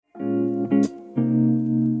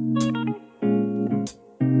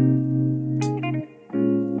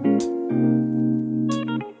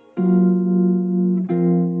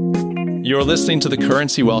You're listening to The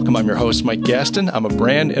Currency Welcome. I'm your host, Mike Gaston. I'm a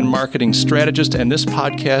brand and marketing strategist, and this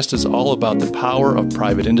podcast is all about the power of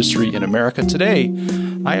private industry in America. Today,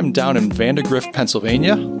 I am down in Vandergrift,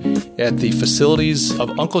 Pennsylvania, at the facilities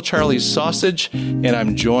of Uncle Charlie's Sausage, and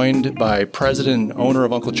I'm joined by President and owner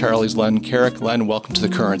of Uncle Charlie's, Len Caric. Len, welcome to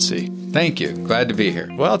The Currency. Thank you. Glad to be here.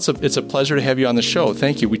 Well, it's a pleasure to have you on the show.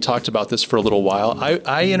 Thank you. We talked about this for a little while.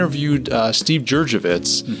 I interviewed Steve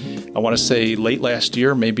Jurjevich, I want to say late last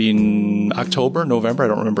year, maybe in October, November. I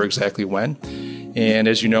don't remember exactly when. And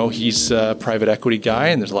as you know, he's a private equity guy,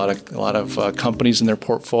 and there's a lot of companies in their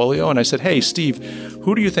portfolio. And I said, "Hey, Steve,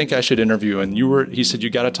 who do you think I should interview?" And he said, "You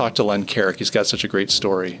got to talk to Len Caric. He's got such a great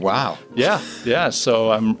story." Wow. Yeah.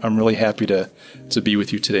 So I'm really happy to be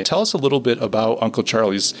with you today. Tell us a little bit about Uncle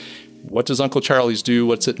Charlie's. What does Uncle Charlie's do?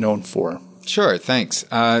 What's it known for? Sure, thanks.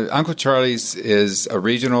 Uncle Charlie's is a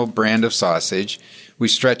regional brand of sausage. We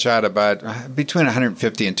stretch out about between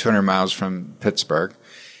 150 and 200 miles from Pittsburgh.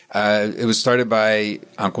 It was started by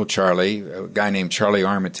Uncle Charlie, a guy named Charlie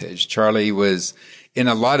Armitage. Charlie was in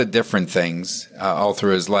a lot of different things all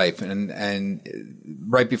through his life, and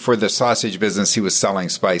right before the sausage business, he was selling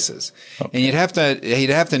spices. Okay. And he'd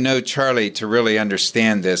have to know Charlie to really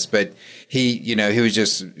understand this, but he was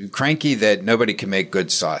just cranky that nobody could make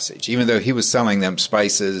good sausage. Even though he was selling them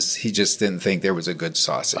spices, he just didn't think there was a good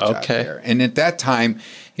sausage out there. And at that time,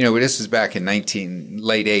 this is back in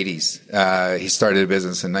late 80s. He started a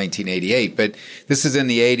business in 1988, but this is in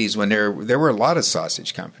the 80s when there were a lot of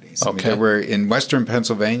sausage companies. I mean, there were in Western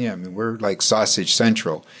Pennsylvania. I mean, we're like Sausage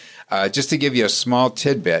Central. Just to give you a small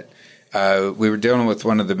tidbit, we were dealing with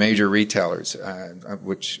one of the major retailers,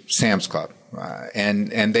 which Sam's Club.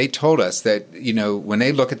 And they told us that, when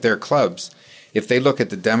they look at their clubs, if they look at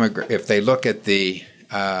the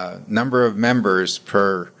number of members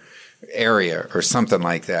per area or something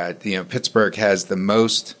like that, Pittsburgh has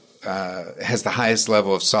has the highest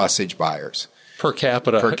level of sausage buyers. Per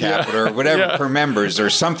capita or whatever, per members or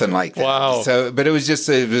something like that. Wow. So, but it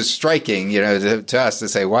was striking, to us to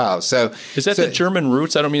say, wow. So is that the German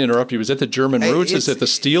roots? I don't mean to interrupt you. Is that the German roots? Is it the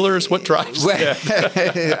Steelers? What drives that?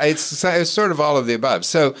 It's sort of all of the above.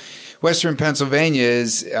 So Western Pennsylvania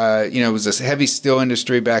is, was a heavy steel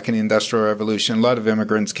industry back in the Industrial Revolution. A lot of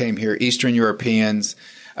immigrants came here, Eastern Europeans,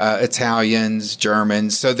 Italians,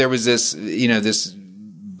 Germans. So there was this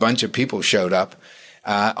bunch of people showed up.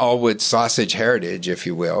 All with sausage heritage, if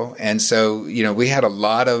you will. And so, we had a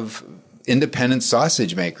lot of independent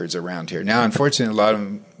sausage makers around here. Now, unfortunately, a lot of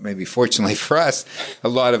them, maybe fortunately for us, a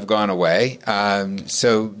lot have gone away.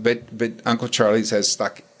 But Uncle Charlie's has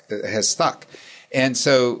stuck. And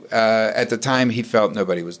so, at the time, he felt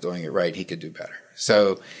nobody was doing it right. He could do better.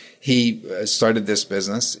 So he started this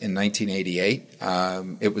business in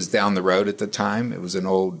 1988. It was down the road at the time. It was an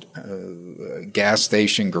old gas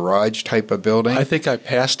station garage type of building. I think I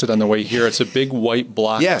passed it on the way here. It's a big white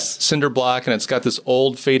block, cinder block, and it's got this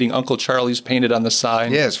old fading Uncle Charlie's painted on the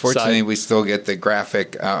side. Yes, fortunately, we still get the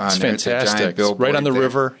graphic on it's there. Fantastic. It's a giant billboard right on the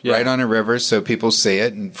river. Yeah. Right on the river, so people see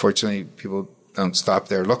it, and fortunately, people don't stop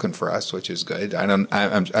there looking for us, which is good.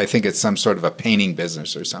 I think it's some sort of a painting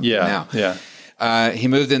business or something now. Yeah. He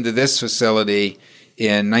moved into this facility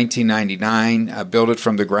in 1999, built it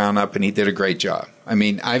from the ground up, and he did a great job. I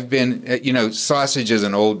mean, I've been, sausage is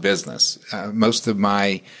an old business. Most of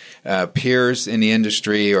my peers in the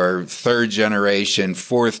industry are third generation,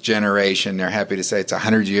 fourth generation. They're happy to say it's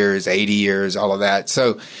 100 years, 80 years, all of that.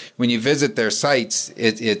 So when you visit their sites,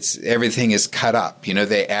 it's everything is cut up.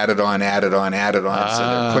 They added on. So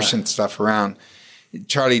they're pushing stuff around.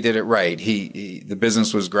 Charlie did it right. The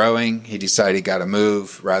business was growing. He decided he got to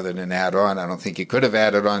move rather than add on. I don't think he could have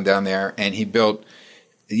added on down there. And he built,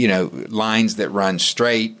 lines that run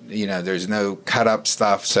straight. There's no cut up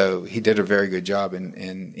stuff. So he did a very good job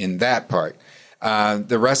in that part.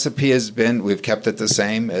 The recipe has been, we've kept it the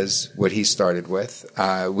same as what he started with.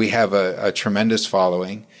 We have a tremendous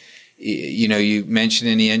following. You mentioned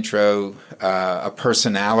in the intro, a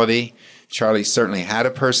personality. Charlie certainly had a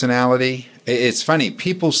personality. It's funny.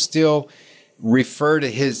 People still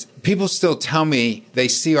people still tell me they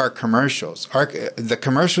see our commercials. The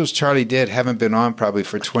commercials Charlie did haven't been on probably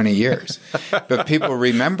for 20 years, but people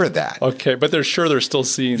remember that. Okay, but they're still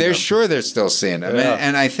seeing them. They're sure they're still seeing them. Yeah.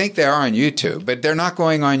 And I think they are on YouTube, but they're not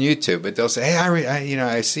going on YouTube. But they'll say, hey,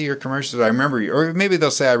 I see your commercials. I remember you. Or maybe they'll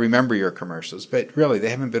say, I remember your commercials. But really, they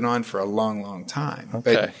haven't been on for a long, long time.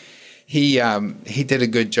 Okay. But he did a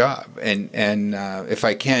good job. And if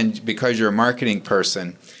I can, because you're a marketing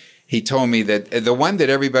person, he told me that the one that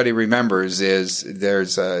everybody remembers is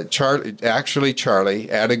there's Charlie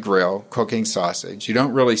at a grill cooking sausage. You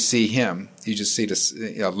don't really see him. You just see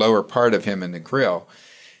the lower part of him in the grill.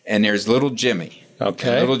 and there's little Jimmy. Okay.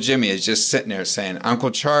 And little Jimmy is just sitting there saying,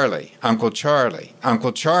 Uncle Charlie, Uncle Charlie,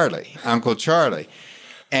 Uncle Charlie, Uncle Charlie.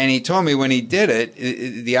 And he told me when he did it,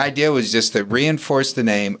 the idea was just to reinforce the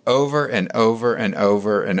name over and over and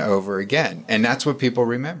over and over again. And that's what people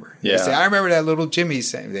remember. Yeah. They say, I remember that little Jimmy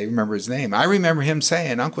saying, they remember his name. I remember him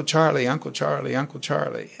saying, Uncle Charlie, Uncle Charlie, Uncle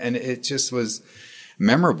Charlie. And it just was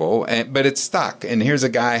memorable, but it stuck. And here's a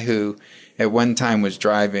guy who at one time was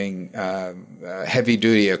driving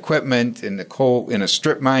heavy-duty equipment in a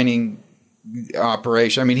strip mining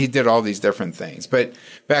operation. I mean, he did all these different things. But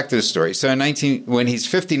back to the story. So when he's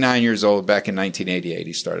 59 years old, back in 1988,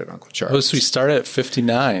 he started Uncle Charlie. Oh, so he started at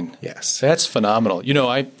 59. Yes. That's phenomenal.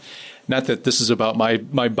 Not that this is about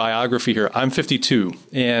my biography here. I'm 52,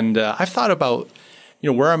 and I've thought about,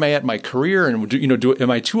 where am I at in my career, and am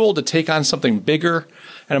I too old to take on something bigger?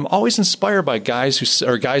 And I'm always inspired by guys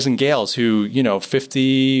and gals who,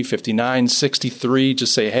 50, 59, 63,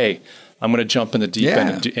 just say, hey, I'm going to jump in the deep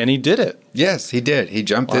end. And he did it. Yes, he did. He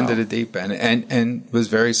jumped into the deep end and was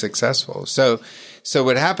very successful. So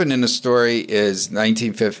what happened in the story is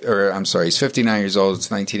he's 59 years old.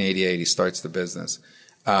 It's 1988. He starts the business.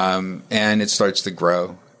 And it starts to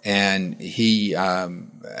grow. And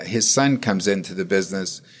his son comes into the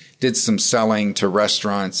business, did some selling to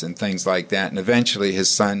restaurants and things like that. And eventually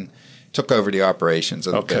his son took over the operations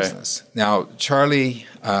of the business. Now, Charlie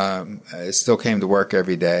still came to work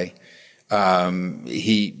every day.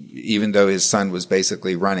 Even though his son was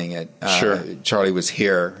basically running it, Charlie was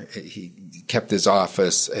here. He kept his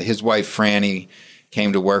office. His wife, Franny,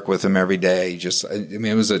 came to work with him every day.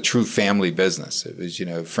 It was a true family business. It was,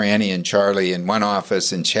 Franny and Charlie in one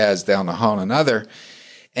office and Chaz down the hall in another.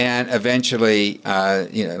 And eventually, like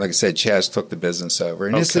I said, Chaz took the business over.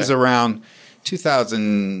 And this is around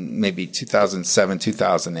 2007,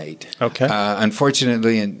 2008. Okay.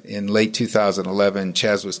 Unfortunately, in late 2011,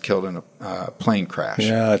 Chaz was killed in a plane crash.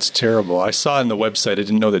 Yeah, it's terrible. I saw it on the website. I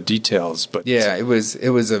didn't know the details, but yeah, it was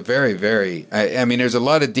a very, very. I mean, there's a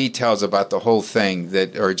lot of details about the whole thing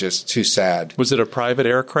that are just too sad. Was it a private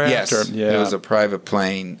aircraft? Yes, it was a private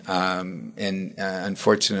plane, and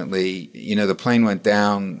unfortunately, the plane went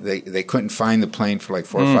down. They couldn't find the plane for like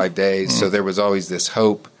 4 or 5 days, so there was always this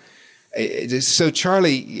hope. So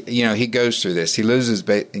Charlie, he goes through this. He loses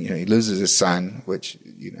his son, which,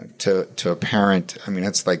 to a parent, I mean,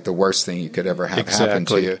 that's like the worst thing you could ever have happen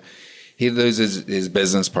to you. He loses his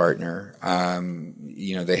business partner.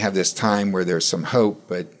 They have this time where there's some hope,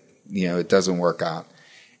 but, it doesn't work out.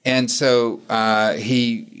 And so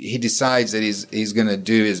he decides that he's going to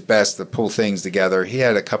do his best to pull things together. He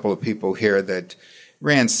had a couple of people here that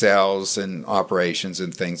ran sales and operations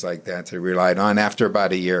and things like that he relied on. After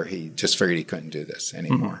about a year, he just figured he couldn't do this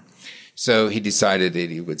anymore. Mm-hmm. So he decided that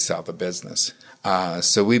he would sell the business.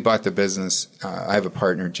 So we bought the business. I have a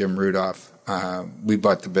partner, Jim Rudolph. We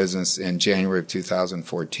bought the business in January of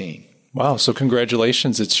 2014. Wow. So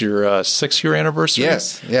congratulations. It's your 6-year anniversary?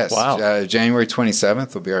 Yes. Wow. January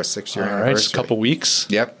 27th will be our 6-year anniversary. All right, just a couple weeks?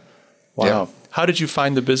 Yep. Wow. Yep. How did you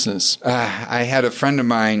find the business? I had a friend of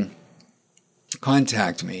mine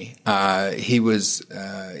contact me. He was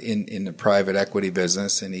in the private equity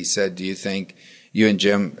business, and he said, do you think you and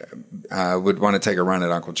Jim would want to take a run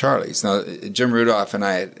at Uncle Charlie's? Now, Jim Rudolph and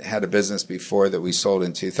I had a business before that we sold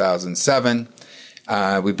in 2007.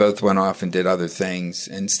 We both went off and did other things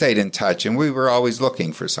and stayed in touch, and we were always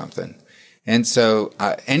looking for something. And so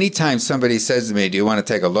anytime somebody says to me, do you want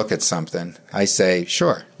to take a look at something? I say,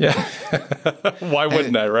 sure. Yeah. Why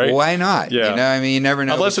wouldn't I, right? Why not? Yeah. You never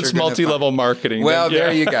know. Unless it's multi-level marketing. Well,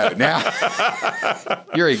 there you go. Now,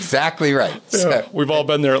 you're exactly right. Yeah, so, we've all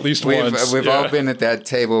been there at least once. We've all been at that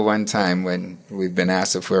table one time when we've been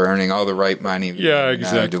asked if we're earning all the right money. Yeah,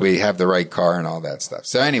 exactly. Do we have the right car and all that stuff?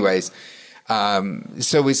 So anyways,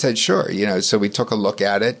 so we said, sure. So we took a look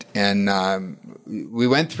at it, and we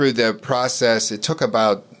went through the process. It took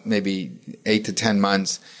about maybe 8 to 10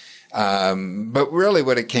 months. But really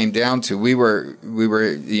what it came down to, we were,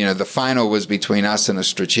 the final was between us and a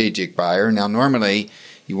strategic buyer. Now, normally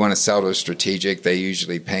you want to sell to a strategic, they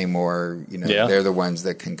usually pay more, they're the ones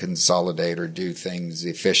that can consolidate or do things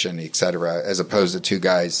efficient, et cetera, as opposed to two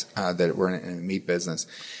guys, that were in the meat business.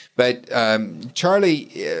 But,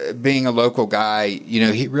 Charlie, being a local guy,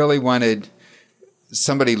 he really wanted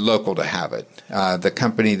somebody local to have it. The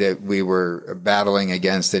company that we were battling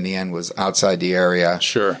against in the end was outside the area.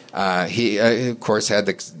 Sure. He, of course, had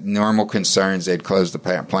the normal concerns. They'd close the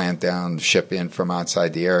plant down, ship in from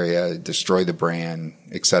outside the area, destroy the brand,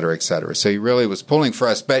 et cetera, et cetera. So he really was pulling for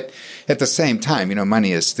us. But at the same time,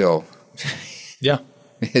 money is still... Yeah.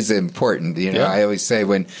 is important. Yeah. I always say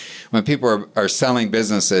when people are selling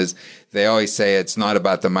businesses, they always say it's not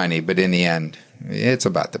about the money, but in the end, it's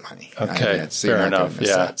about the money. Okay, fair enough.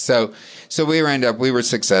 Yeah. So we were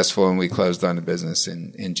successful, and we closed on the business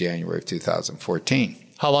in January of 2014.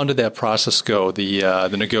 How long did that process go? The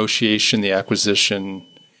negotiation, the acquisition?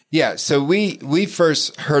 Yeah, so we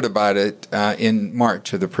first heard about it in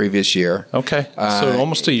March of the previous year. Okay, so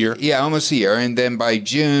almost a year. Yeah, almost a year. And then by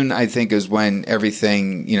June, I think, is when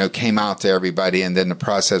everything, came out to everybody. And then the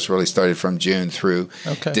process really started from June through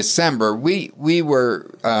December. We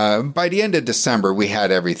were, by the end of December, we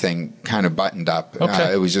had everything kind of buttoned up.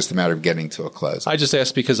 Okay. It was just a matter of getting to a close. I just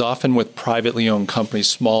asked because often with privately owned companies,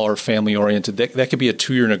 smaller, family-oriented, that could be a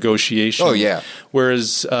 2-year negotiation. Oh, yeah.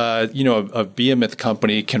 Whereas, a behemoth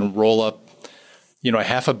company can roll up, a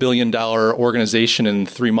 $500 million organization in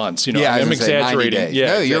 3 months. I'm exaggerating.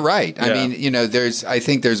 Yeah, no, you're right. Yeah. I mean, I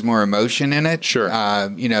think there's more emotion in it. Sure.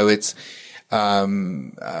 It's,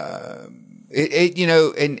 and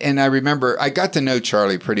I remember I got to know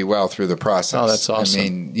Charlie pretty well through the process. Oh, that's awesome. I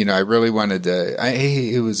mean, I really wanted to.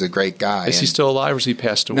 He was a great guy. Is he still alive, or has he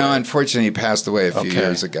passed away? No, unfortunately, he passed away a few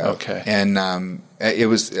years ago. Okay. And it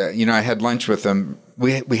was, I had lunch with him.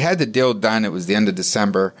 We had the deal done. It was the end of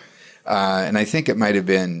December, and I think it might have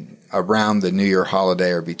been around the New Year holiday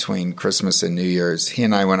or between Christmas and New Year's. He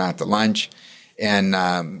and I went out to lunch, and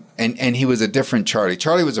he was a different Charlie.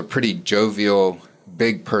 Charlie was a pretty jovial,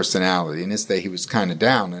 big personality. In this day, he was kind of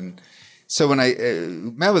down. And so when I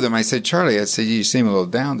met with him, I said, Charlie, I said, you seem a little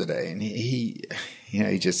down today. And he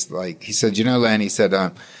said, Len, he said,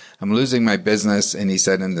 I'm losing my business. And he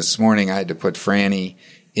said, and this morning I had to put Franny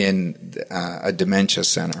in a dementia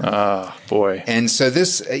center. Oh, boy. And so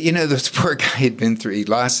this poor guy had been through, he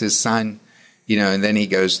lost his son, and then he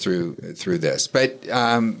goes through this. But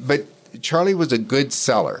Charlie was a good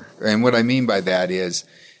seller. And what I mean by that is,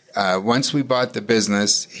 once we bought the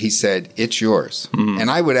business, he said, it's yours. Mm. And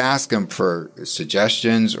I would ask him for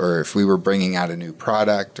suggestions, or if we were bringing out a new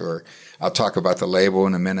product, or I'll talk about the label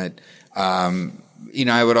in a minute. I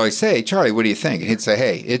would always say, Charlie, what do you think? And he'd say,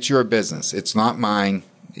 hey, it's your business. It's not mine.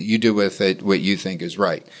 You do with it what you think is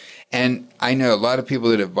right. And I know a lot of people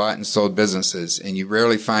that have bought and sold businesses, and you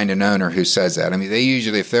rarely find an owner who says that. I mean, they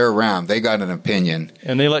usually, if they're around, they got an opinion.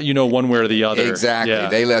 And they let you know one way or the other. Exactly. Yeah.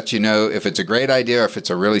 They let you know if it's a great idea or if it's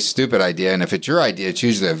a really stupid idea. And if it's your idea, it's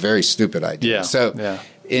usually a very stupid idea. Yeah. So,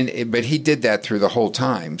 but he did that through the whole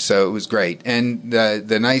time. So it was great. And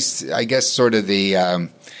the nice, I guess, sort of the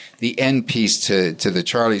end piece to the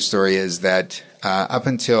Charlie story is that up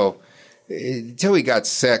until he got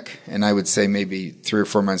sick, and I would say maybe 3 or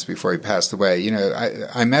 4 months before he passed away,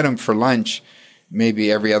 I met him for lunch maybe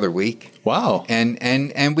every other week. Wow.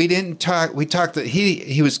 And we didn't talk. We talked.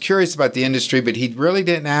 He was curious about the industry, but he really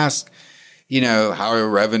didn't ask, how are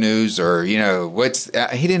revenues, or, he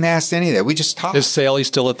didn't ask any of that. We just talked. Is Sally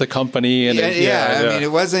still at the company? And I mean,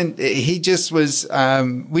 it wasn't, he just was,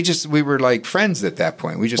 we were like friends at that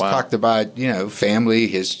point. We just talked about, family,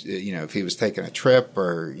 his, if he was taking a trip,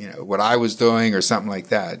 or, what I was doing or something like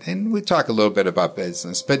that. And we talk a little bit about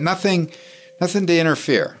business, but nothing to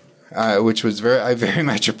interfere, which was I very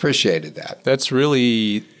much appreciated that. That's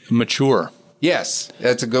really mature. Yes,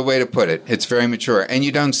 that's a good way to put it. It's very mature, and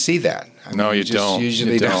you don't see that. No, you don't.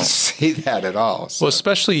 Usually don't see that at all. So. Well,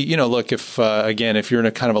 especially, look, if you're in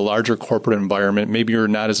a kind of a larger corporate environment, maybe you're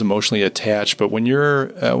not as emotionally attached, but when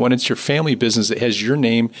it's your family business, it has your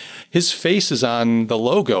name, his face is on the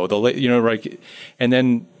logo, right? And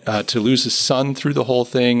then to lose his son through the whole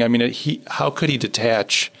thing, I mean, how could he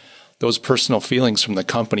detach those personal feelings from the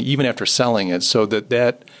company, even after selling it? So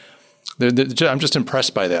I'm just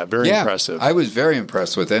impressed by that. Very impressive. I was very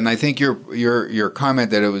impressed with it, and I think your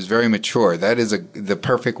comment that it was very mature, that is the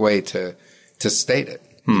perfect way to state it.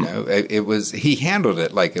 It was, he handled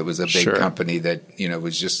it like it was a big company that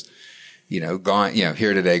was just gone,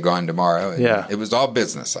 here today, gone tomorrow. And it was all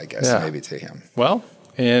business, I guess, maybe to him. Well,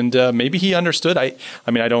 and maybe he understood.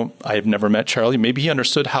 I've never met Charlie. Maybe he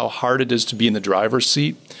understood how hard it is to be in the driver's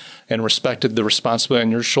seat, and respected the responsibility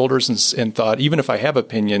on your shoulders, and thought, even if I have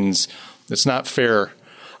opinions, it's not fair.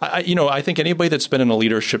 I think anybody that's been in a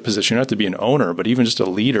leadership position, you don't have to be an owner, but even just a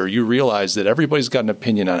leader, you realize that everybody's got an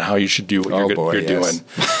opinion on how you should do what you're doing.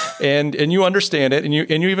 And you understand it, and you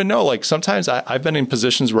even know, like, sometimes I've been in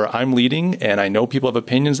positions where I'm leading, and I know people have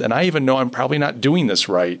opinions, and I even know I'm probably not doing this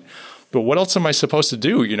right. But what else am I supposed to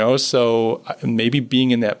do, So maybe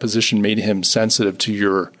being in that position made him sensitive to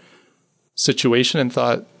your situation and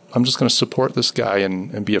thought, I'm just going to support this guy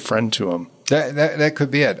and be a friend to him. That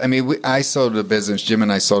could be it. I mean, I sold a business. Jim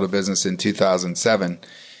and I sold a business in 2007,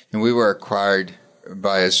 and we were acquired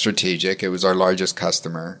by a strategic. It was our largest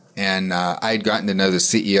customer. And I had gotten to know the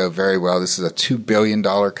CEO very well. This is a $2 billion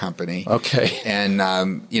company. Okay. And,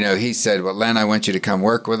 he said, well, Len, I want you to come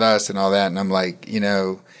work with us and all that. And I'm like,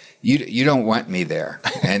 you don't want me there,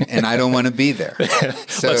 and I don't want to be there.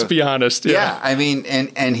 So, let's be honest. Yeah. I mean,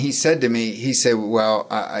 and he said to me, he said,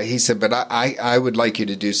 but I would like you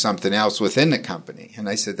to do something else within the company. And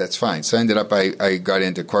I said, that's fine. So I ended up, I got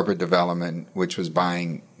into corporate development, which was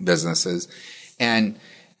buying businesses. And,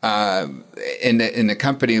 in the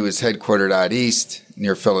company was headquartered out east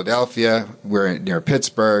near Philadelphia. We're near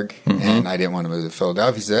Pittsburgh, and I didn't want to move to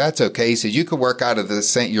Philadelphia. He said, that's okay. He said, you could work out of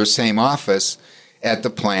your same office at the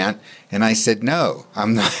plant. And I said, no,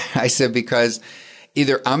 I'm not. I said, because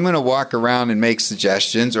either I'm going to walk around and make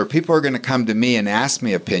suggestions, or people are going to come to me and ask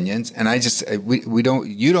me opinions. And I just, you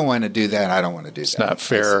don't want to do that. I don't want to do that. It's not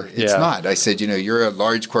fair. It's not. I said, you're a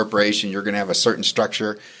large corporation. You're going to have a certain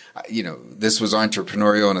structure. This was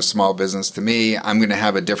entrepreneurial and a small business to me. I'm going to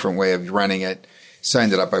have a different way of running it. So I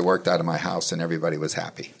ended up, I worked out of my house and everybody was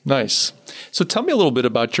happy. Nice. So tell me a little bit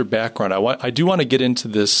about your background. I do want to get into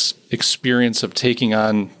this experience of taking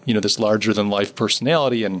on, this larger than life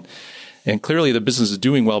personality, and clearly the business is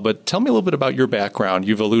doing well, but tell me a little bit about your background.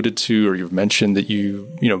 You've alluded to, or you've mentioned that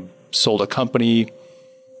you sold a company.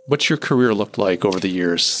 What's your career looked like over the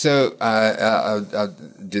years? So I'll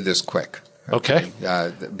do this quick. Okay.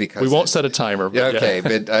 Because we won't set a timer. But okay,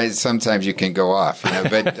 but sometimes you can go off.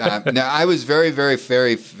 But no, I was very, very,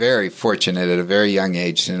 very, very fortunate at a very young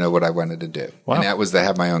age to know what I wanted to do, and that was to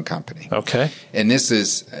have my own company. Okay. And this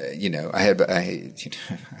is,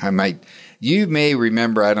 you may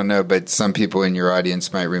remember, I don't know, but some people in your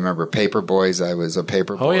audience might remember paper boys. I was a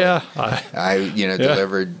paper boy. Oh yeah. I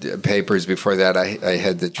delivered papers. Before that, I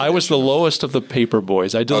had the I was the lowest of the paper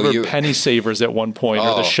boys. I delivered penny savers at one point,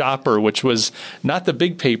 or the shopper, which was not the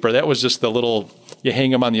big paper. That was just the little, you hang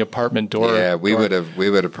them on the apartment door. Yeah, we would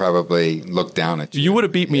have probably looked down at you. You would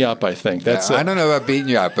have beat me up, I think. I don't know about beating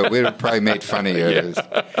you up, but we would have probably made fun of you.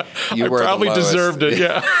 You were probably deserved it.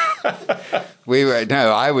 Yeah.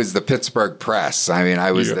 I was the Pittsburgh Press. I mean,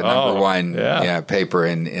 I was the number one paper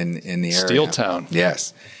in the area. Steel Town.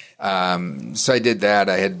 Yes. So I did that.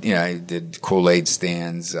 I did Kool-Aid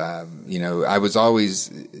stands. I was always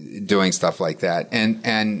doing stuff like that.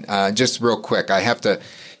 And just real quick, I have to,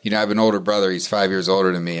 I have an older brother. He's 5 years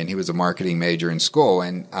older than me, and he was a marketing major in school.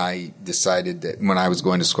 And I decided that when I was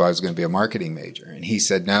going to school, I was going to be a marketing major. And he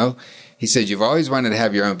said, no. He said, you've always wanted to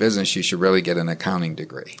have your own business. You should really get an accounting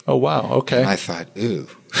degree. Oh, wow. Okay. And I thought, ooh.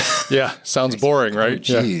 Yeah. Sounds boring, right?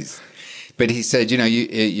 Geez. Yeah. But he said,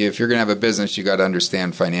 if you're going to have a business, you got to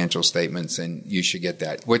understand financial statements, and you should get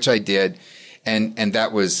that, which I did. And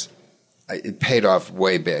that was, it paid off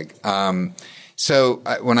way big. So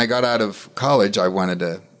when I got out of college, I wanted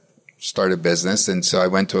to start a business. And so I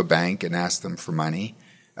went to a bank and asked them for money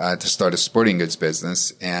to start a sporting goods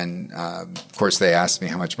business. And, of course, they asked me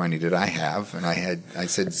how much money did I have. And I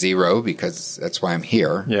said zero, because that's why I'm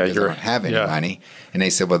here. Yeah, you don't have any money. And they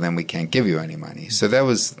said, well, then we can't give you any money. So that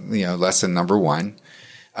was, lesson number one.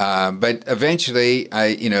 But eventually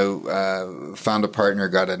I, found a partner,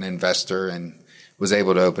 got an investor, and was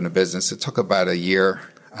able to open a business. It took about a year.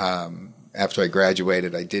 After I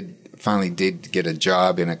graduated, I finally did get a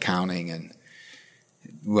job in accounting, and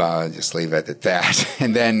I'll just leave it at that.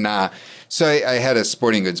 And then, so I had a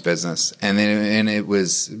sporting goods business, and it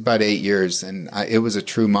was about 8 years, and it was a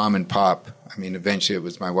true mom and pop. I mean, eventually it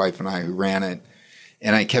was my wife and I who ran it.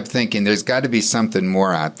 And I kept thinking, there's got to be something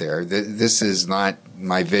more out there. This is not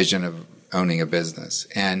my vision of owning a business.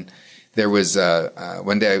 And there was,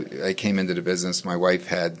 one day I came into the business, my wife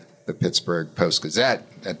had the Pittsburgh Post-Gazette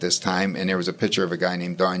at this time, and there was a picture of a guy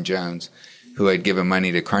named Don Jones, who had given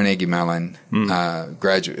money to Carnegie Mellon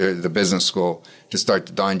the business school to start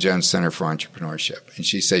the Don Jones Center for Entrepreneurship. And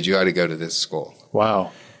she said, you ought to go to this school.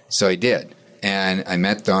 Wow. So I did. And I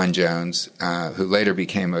met Don Jones, who later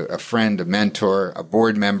became a friend, a mentor, a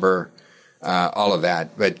board member, all of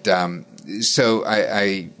that. But so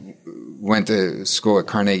I went to school at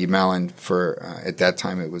Carnegie Mellon for, at that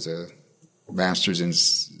time, it was a master's in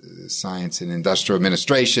science and industrial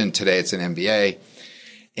administration. Today it's an MBA.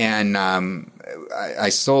 And I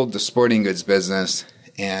sold the sporting goods business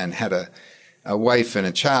and had a wife and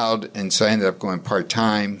a child, and so I ended up going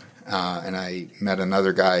part-time. And I met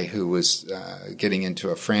another guy who was getting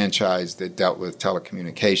into a franchise that dealt with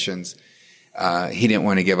telecommunications. He didn't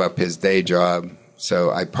want to give up his day job,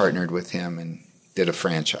 so I partnered with him and did a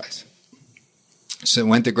franchise. So I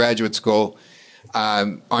went to graduate school.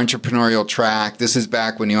 entrepreneurial track. This is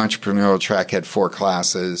back when the entrepreneurial track had 4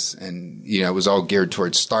 classes, and it was all geared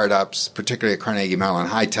towards startups, particularly at Carnegie Mellon,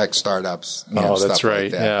 high-tech startups. That's stuff right.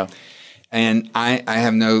 Like that. Yeah. And I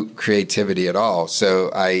have no creativity at all.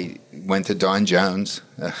 So I went to Don Jones,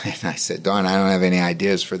 and I said, Don, I don't have any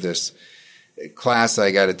ideas for this class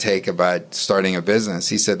I got to take about starting a business.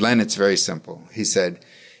 He said, Len, it's very simple. He said,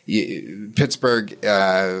 Pittsburgh,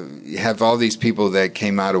 you have all these people that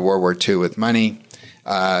came out of World War II with money.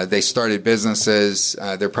 They started businesses.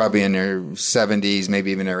 They're probably in their 70s,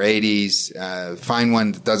 maybe even their 80s. Find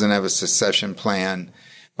one that doesn't have a succession plan,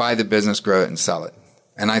 buy the business, grow it, and sell it.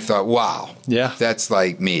 And I thought, wow, that's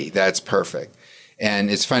like me. That's perfect.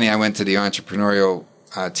 And it's funny, I went to the entrepreneurial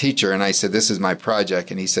teacher and I said, this is my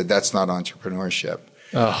project. And he said, that's not entrepreneurship.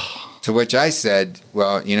 Oh. To which I said,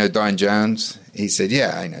 well, Don Jones? He said,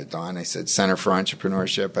 yeah, I know Don. I said, Center for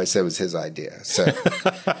Entrepreneurship. I said it was his idea. So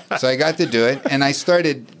I got to do it. And I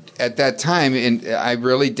started at that time, and I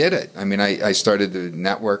really did it. I mean, I started to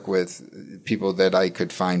network with people that I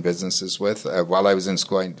could find businesses with. While I was in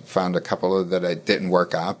school, I found a couple of that I didn't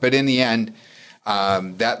work out. But in the end,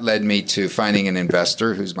 that led me to finding an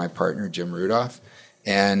investor who's my partner, Jim Rudolph.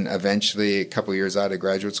 And eventually, a couple of years out of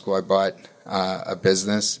graduate school, I bought a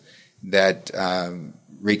business that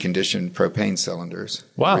reconditioned propane cylinders.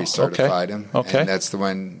 Wow. Recertified them. Okay. And that's the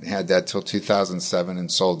one, had that till 2007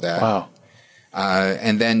 and sold that. Wow.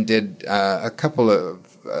 And then did a couple of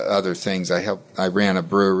other things. I ran a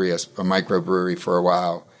brewery, a microbrewery for a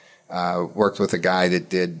while. Worked with a guy that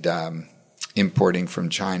did importing from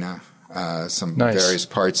China, some various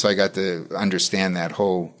parts. So I got to understand that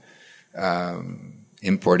whole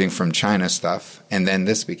importing from China stuff. And then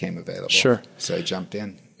this became available. Sure. So I jumped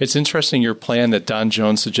in. It's interesting, your plan that Don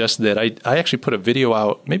Jones suggested that. I actually put a video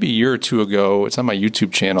out maybe a year or two ago. It's on my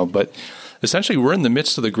YouTube channel, but essentially we're in the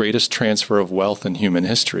midst of the greatest transfer of wealth in human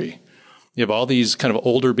history. You have all these kind of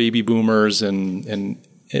older baby boomers and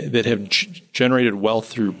that have generated wealth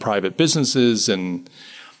through private businesses, and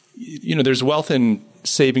there's wealth in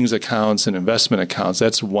savings accounts and investment accounts.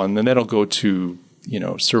 That's one. Then that'll go to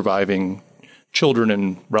surviving children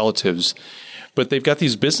and relatives. But they've got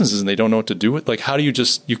these businesses and they don't know what to do with. Like, how do you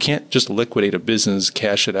can't just liquidate a business,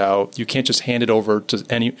 cash it out. You can't just hand it over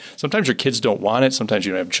to sometimes your kids don't want it. Sometimes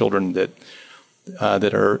you don't have children that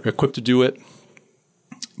are equipped to do it.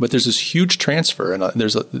 But there's this huge transfer, and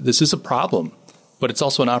this is a problem, but it's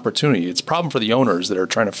also an opportunity. It's a problem for the owners that are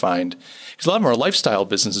trying to find, because a lot of them are lifestyle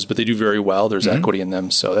businesses, but they do very well. There's equity in them.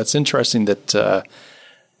 So that's interesting that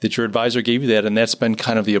your advisor gave you that, and that's been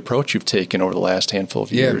kind of the approach you've taken over the last handful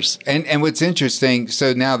of years. And what's interesting,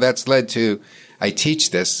 so now that's led to, I teach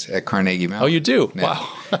this at Carnegie Mellon. Oh, you do? Now.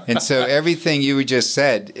 Wow. And so everything you just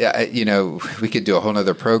said, we could do a whole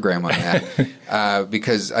other program on that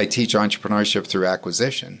because I teach entrepreneurship through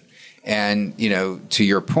acquisition. And, to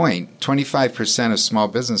your point, 25% of small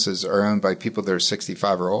businesses are owned by people that are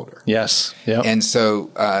 65 or older. Yes. Yeah. And so,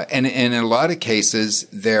 and in a lot of cases,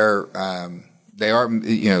 they are,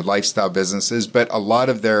 lifestyle businesses, but a lot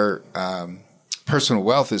of their personal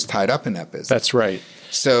wealth is tied up in that business. That's right.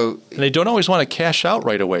 So and they don't always want to cash out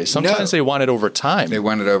right away. Sometimes they want it over time. They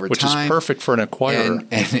want it over which time. Which is perfect for an acquirer.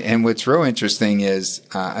 And what's real interesting is,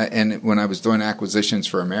 and when I was doing acquisitions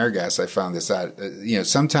for AmeriGas, I found this out.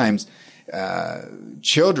 Sometimes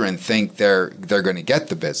children think they're going to get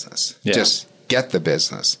the business. Yeah. Just get the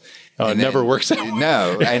business. Oh, it never works out.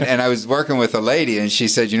 No. And I was working with a lady, and she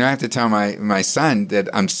said, I have to tell my son that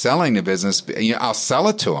I'm selling the business. I'll sell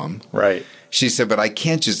it to him. Right. She said, but I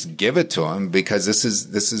can't just give it to him because this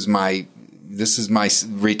is my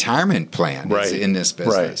retirement plan in this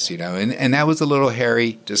business, and that was a little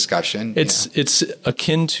hairy discussion. It's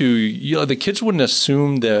akin to, the kids wouldn't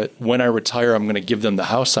assume that when I retire, I'm going to give them the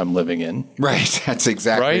house I'm living in. Right. That's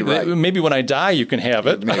exactly right. Maybe when I die, you can have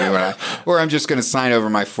it. Or I'm just going to sign over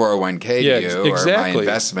my 401k to you or my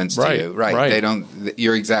investments to you. Right.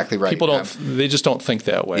 You're exactly right. People they just don't think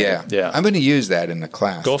that way. Yeah. I'm going to use that in the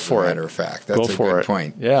class. Go for it. As a matter of fact. That's a good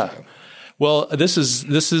point. Yeah. So. Well, this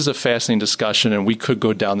is a fascinating discussion, and we could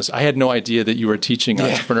go down this. I had no idea that you were teaching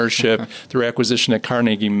entrepreneurship through acquisition at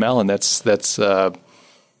Carnegie Mellon. That's kind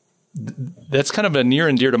of a near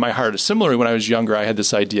and dear to my heart. Similarly, when I was younger, I had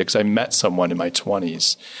this idea because I met someone in my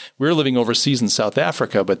 20s. We were living overseas in South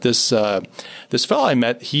Africa, but this fellow I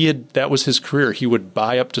met, that was his career. He would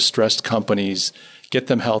buy up distressed companies, get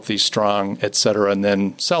them healthy, strong, et cetera, and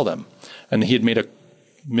then sell them. And he had made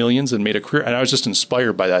millions and made a career. And I was just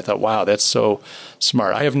inspired by that. I thought, wow, that's so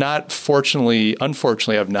smart. I have not, unfortunately,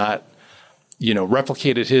 I've not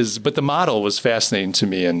replicated his, but the model was fascinating to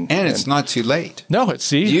me. And it's not too late. No,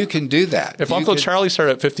 see? You can do that. If Uncle Charlie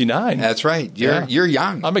started at 59. That's right. You're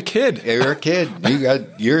young. I'm a kid. You're a kid. You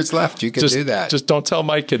got years left. You can do that. Just don't tell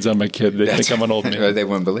my kids I'm a kid. They think I'm an old man. They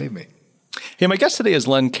wouldn't believe me. Hey, my guest today is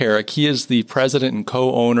Len Caric. He is the president and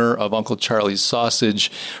co-owner of Uncle Charlie's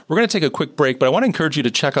Sausage. We're going to take a quick break, but I want to encourage you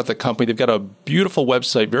to check out the company. They've got a beautiful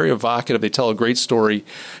website, very evocative. They tell a great story.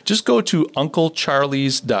 Just go to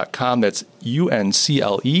unclecharleys.com. That's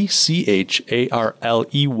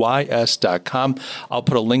unclecharleys.com. I'll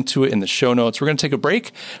put a link to it in the show notes. We're going to take a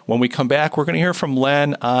break. When we come back, we're going to hear from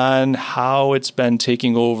Len on how it's been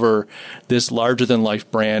taking over this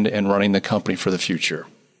larger-than-life brand and running the company for the future.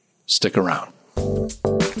 Stick around.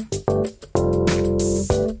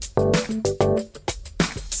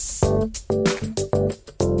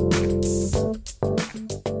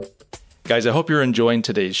 Guys, I hope you're enjoying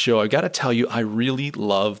today's show. I got to tell you, I really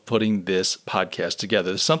love putting this podcast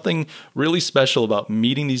together. There's something really special about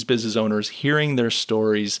meeting these business owners, hearing their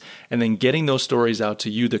stories, and then getting those stories out to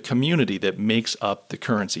you, the community that makes up the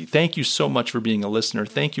currency. Thank you so much for being a listener.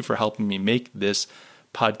 Thank you for helping me make this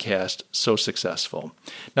podcast so successful.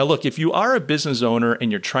 Now, look, if you are a business owner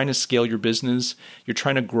and you're trying to scale your business, you're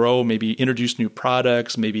trying to grow, maybe introduce new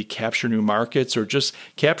products, maybe capture new markets, or just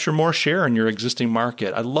capture more share in your existing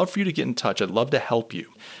market, I'd love for you to get in touch. I'd love to help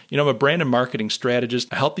you. I'm a brand and marketing strategist.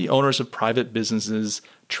 I help the owners of private businesses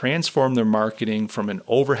transform their marketing from an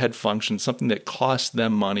overhead function, something that costs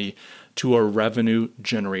them money, to a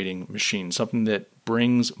revenue-generating machine, something that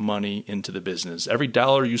brings money into the business. Every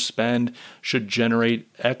dollar you spend should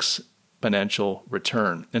generate exponential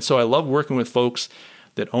return. And so I love working with folks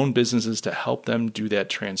that own businesses to help them do that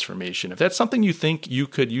transformation. If that's something you think you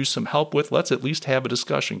could use some help with, let's at least have a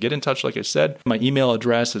discussion. Get in touch, like I said. My email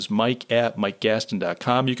address is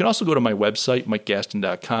mike@mikegaston.com. You can also go to my website,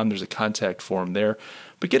 mikegaston.com. There's a contact form there.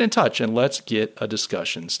 But get in touch and let's get a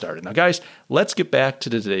discussion started. Now, guys, let's get back to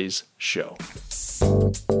today's show.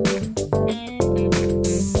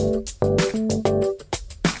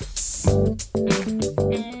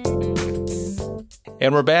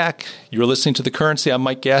 And we're back. You're listening to The Currency. I'm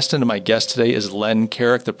Mike Gaston, and my guest today is Len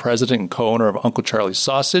Caric, the president and co-owner of Uncle Charlie's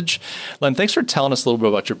Sausage. Len, thanks for telling us a little bit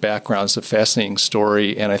about your background. It's a fascinating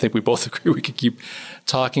story, and I think we both agree we could keep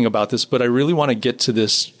talking about this, but I really want to get to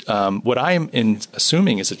this, what I am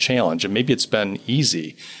assuming is a challenge, and maybe it's been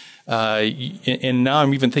easy. And now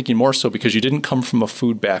I'm even thinking more so because you didn't come from a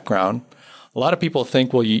food background. A lot of people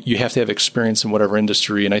think, well, you have to have experience in whatever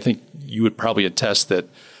industry, and I think you would probably attest that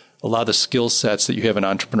a lot of the skill sets that you have in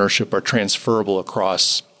entrepreneurship are transferable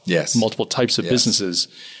across multiple types of businesses.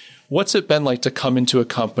 What's it been like to come into a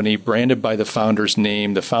company branded by the founder's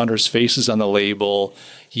name, the founder's face is on the label,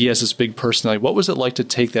 he has this big personality? What was it like to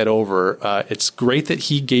take that over? It's great that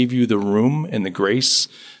he gave you the room and the grace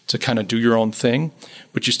to kind of do your own thing,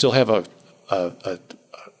 but you still have a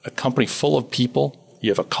company full of people.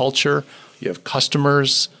 You have a culture, you have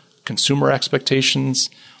customers, consumer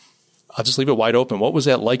expectations. I'll just leave it wide open. What was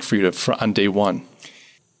that like for you on day one?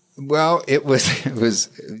 Well, it was,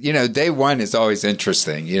 day one is always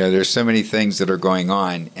interesting. There's so many things that are going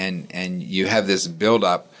on and you have this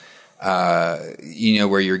buildup,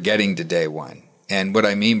 where you're getting to day one. And what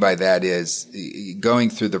I mean by that is going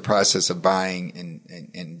through the process of buying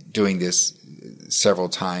and doing this several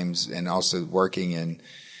times and also working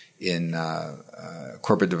in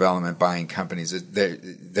corporate development, buying companies.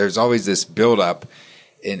 There's always this buildup.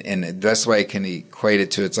 And the best way I can equate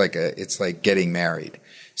it to, it's like getting married.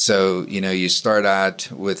 So, you start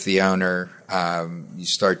out with the owner, you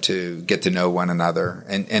start to get to know one another.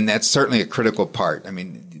 And that's certainly a critical part. I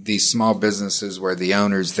mean, these small businesses where the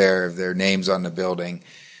owner's there, their name's on the building,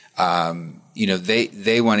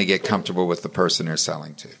 they want to get comfortable with the person they're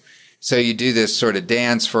selling to. So you do this sort of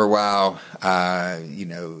dance for a while,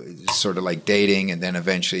 sort of like dating, and then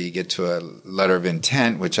eventually you get to a letter of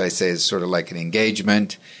intent, which I say is sort of like an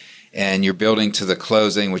engagement, and you're building to the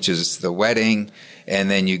closing, which is the wedding, and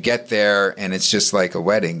then you get there, and it's just like a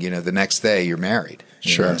wedding. The next day you're married.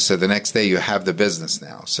 Sure. So the next day you have the business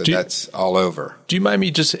now. So that's all over. Do you mind me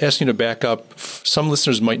just asking you to back up? Some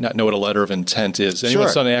listeners might not know what a letter of intent is. Anyone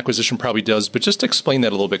that's done an acquisition probably does, but just explain that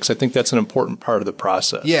a little bit because I think that's an important part of the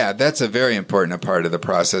process. Yeah, that's a very important part of the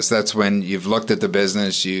process. That's when you've looked at the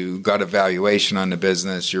business, you got a valuation on the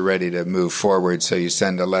business, you're ready to move forward. So you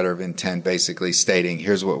send a letter of intent basically stating,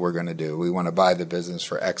 here's what we're going to do. We want to buy the business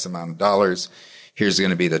for X amount of dollars. Here's going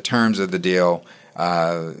to be the terms of the deal.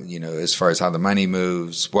 As far as how the money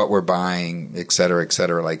moves, what we're buying, et cetera,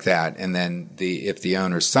 like that. And then if the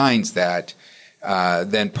owner signs that,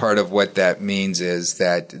 then part of what that means is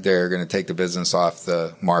that they're going to take the business off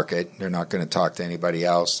the market. They're not going to talk to anybody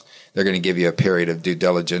else. They're going to give you a period of due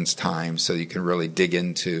diligence time so you can really dig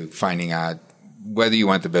into finding out whether you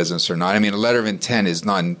want the business or not. I mean, a letter of intent is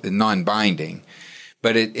non-binding,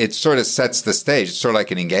 but it sort of sets the stage. It's sort of like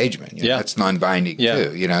an engagement. You know, it's non-binding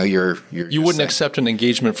too. You know, you wouldn't accept an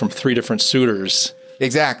engagement from 3 different suitors.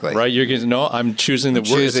 Exactly. Right? You're going to know, I'm choosing it's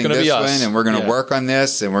going to be us. One, and we're going to work on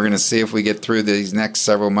this, and we're going to see if we get through these next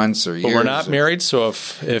several months or years. But we're not married, so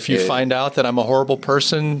if you find out that I'm a horrible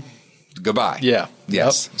person, goodbye. Yeah.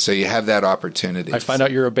 Yes. Yep. So you have that opportunity. I find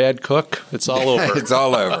out you're a bad cook, it's all over. It's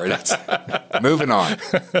all over. That's moving on.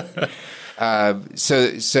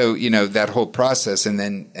 So you know that whole process, and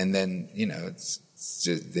then you know it's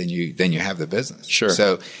just, then you have the business. Sure.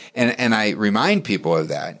 So and I remind people of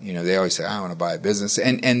that. You know, they always say, I want to buy a business,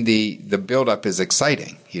 and the build up is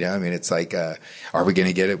exciting. You know, I mean, it's like, are we going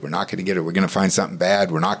to get it? We're not going to get it. We're going to find something bad.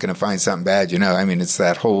 We're not going to find something bad. You know, I mean, it's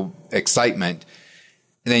that whole excitement.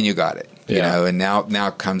 And then you got it, you know, and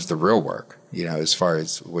now comes the real work, you know, as far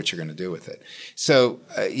as what you're going to do with it. So,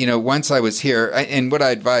 you know, once I was here, and what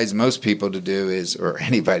I advise most people to do is, or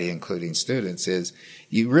anybody, including students, is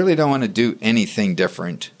you really don't want to do anything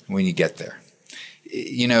different when you get there.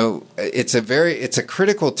 You know, it's a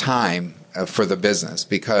critical time for the business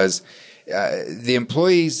because the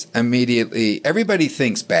employees everybody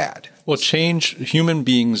thinks bad. Well, human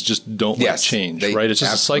beings just don't like change, right? It's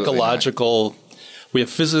just a psychological... We have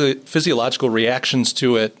physiological reactions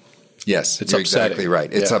to it. Yes, it's you're upsetting. Exactly right.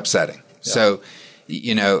 It's upsetting. Yeah. So,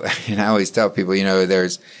 you know, and I always tell people, you know,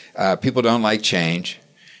 there's people don't like change.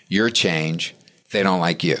 You're change. They don't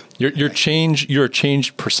like you. You're change. You're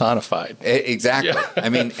change personified. Exactly. Yeah. I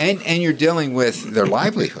mean, and you're dealing with their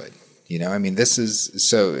livelihood. You know, I mean, this is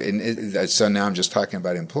so. So now I'm just talking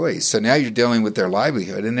about employees. So now you're dealing with their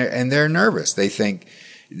livelihood, and they're nervous. They think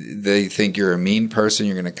you're a mean person.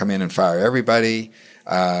 You're going to come in and fire everybody.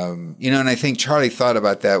 You know, and I think Charlie thought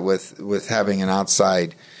about that with having an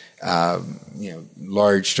outside, you know,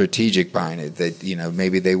 large strategic behind it that, you know,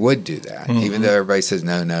 maybe they would do that, even though everybody says,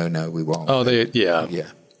 no, we won't. Oh,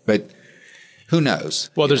 yeah. But who knows?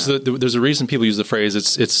 Well, there's a reason people use the phrase,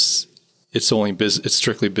 it's only it's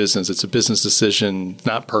strictly business. It's a business decision,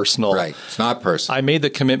 not personal. Right. It's not personal. I made the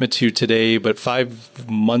commitment to you today, but 5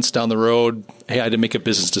 months down the road, hey, I didn't make a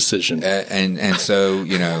business decision. And so,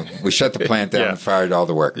 you know, we shut the plant down and fired all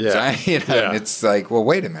the workers. Yeah. You know, and it's like, well,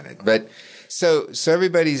 wait a minute. But so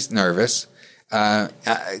everybody's nervous.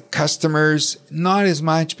 Customers, not as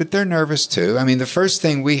much, but they're nervous too. I mean, the first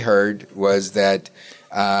thing we heard was that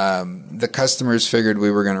the customers figured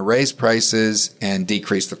we were going to raise prices and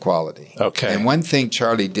decrease the quality. Okay. And one thing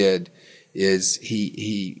Charlie did is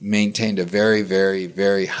he maintained a very, very,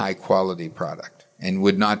 very high quality product and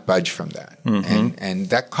would not budge from that. And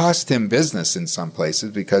that cost him business in some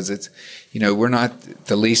places because it's, you know, we're not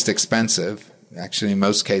the least expensive. Actually, in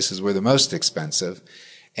most cases, we're the most expensive.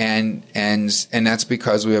 And that's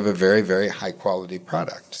because we have a very, very high quality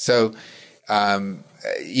product. So,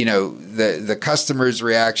 you know, the customer's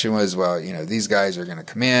reaction was, well, you know, these guys are going to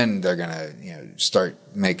come in, they're going to, you know, start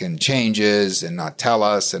making changes and not tell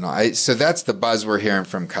us. And so that's the buzz we're hearing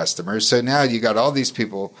from customers. So now you got all these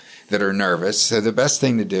people that are nervous. So the best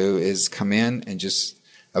thing to do is come in and just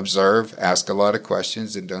observe, ask a lot of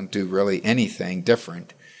questions, and don't do really anything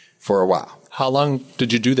different for a while. How long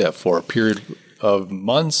did you do that for? A period of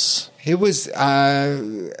months? It was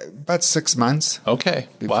about 6 months. Okay.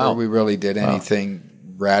 Before we really did anything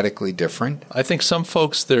radically different. I think some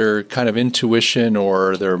folks, their kind of intuition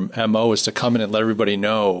or their MO is to come in and let everybody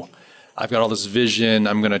know, I've got all this vision,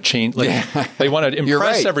 I'm going to change. Like, they want to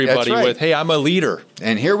impress everybody with, hey, I'm a leader.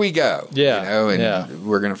 And here we go. Yeah. You know, and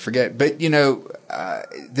we're going to forget. But, you know,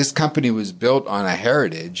 this company was built on a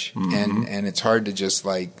heritage, and it's hard to just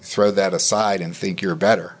like throw that aside and think you're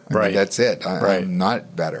better. I mean, that's it. I'm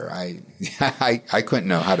not better. I couldn't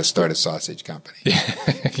know how to start a sausage company.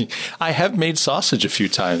 I have made sausage a few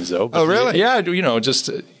times, though. Oh, really? Yeah, you know, just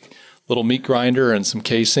a little meat grinder and some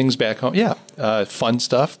casings back home. Yeah, fun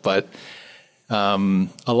stuff, but a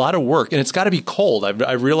lot of work. And it's got to be cold.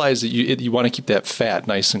 I realize that you want to keep that fat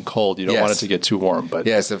nice and cold. You don't want it to get too warm. But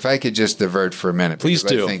yes, if I could just divert for a minute. Please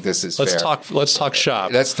do. I think this is fair. Let's talk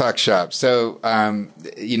shop. Let's talk shop. So,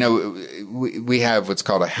 you know, we have what's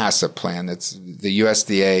called a HACCP plan. That's the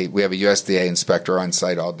USDA. We have a USDA inspector on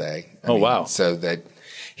site all day. Wow. So that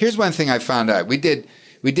here's one thing I found out. We did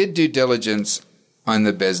due diligence on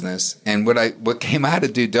the business, and what came out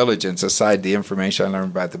of due diligence, aside the information I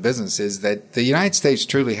learned about the business, is that the United States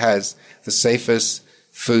truly has the safest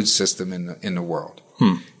food system in the world.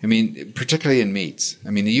 I mean, particularly in meats. I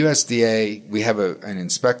mean, the USDA, we have an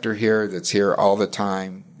inspector here that's here all the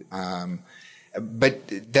time.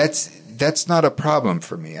 But that's not a problem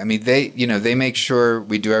for me. I mean, they make sure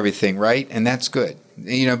we do everything right, and that's good.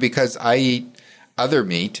 Because I eat other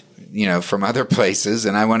meat, from other places,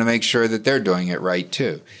 and I want to make sure that they're doing it right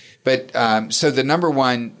too. But so the number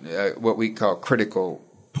one, what we call critical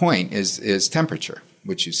point is temperature,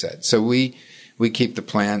 which you said. So we keep the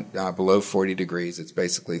plant below 40 degrees. It's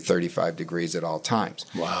basically 35 degrees at all times.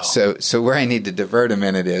 Wow. So where I need to divert a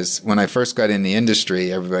minute is when I first got in the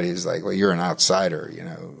industry, everybody's like, well, you're an outsider,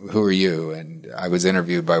 who are you? And I was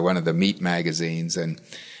interviewed by one of the meat magazines, and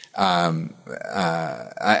I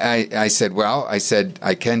said,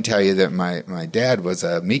 I can tell you that my dad was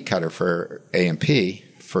a meat cutter for A&P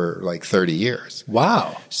for like 30 years.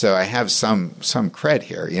 Wow. So I have some cred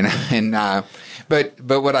here, and but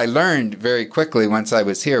what I learned very quickly once I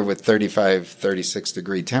was here with 35, 36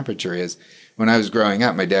 degree temperature is when I was growing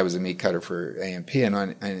up, my dad was a meat cutter for A&P, and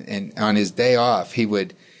on his day off, he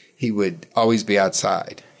would always be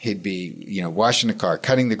outside. He'd be, washing the car,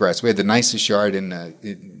 cutting the grass. We had the nicest yard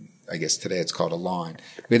I guess today it's called a lawn.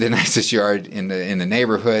 We had the nicest yard in the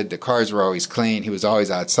neighborhood. The cars were always clean. He was always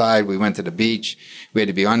outside. We went to the beach. We had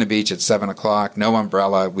to be on the beach at 7:00. No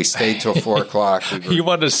umbrella. We stayed till 4:00. He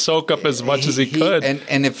wanted to soak up as much as he could.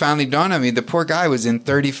 And it finally dawned on me, the poor guy was in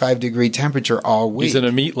 35 degree temperature all week. He's in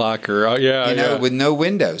a meat locker. Oh, yeah. With no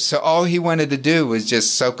windows. So all he wanted to do was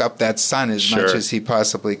just soak up that sun as much as he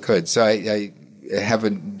possibly could. So I have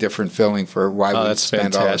a different feeling for why we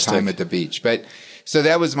spend all the time at the beach. But so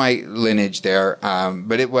that was my lineage there.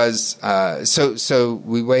 But it was, so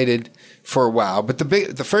we waited for a while. But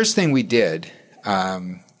the first thing we did,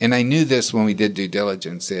 and I knew this when we did due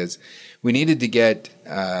diligence, is we needed to get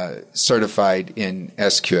certified in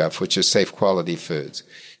SQF, which is Safe Quality Foods.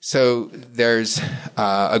 So there's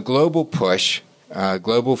a global push,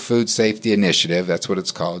 Global Food Safety Initiative, that's what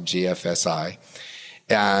it's called, GFSI,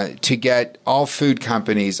 to get all food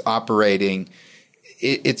companies operating.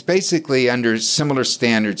 It's basically under similar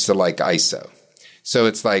standards to like ISO. So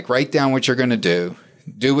it's like write down what you're going to do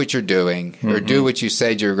what you're doing, or do what you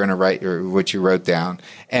said you're going to write, or what you wrote down,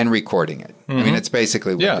 and recording it. I mean, it's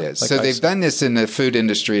basically what it is. Like so they've done this in the food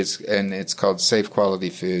industry, and it's called Safe Quality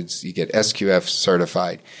Foods. You get SQF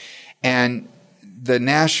certified. And the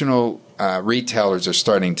national retailers are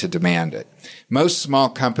starting to demand it. Most small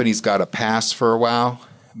companies got a pass for a while,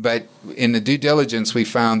 but in the due diligence, we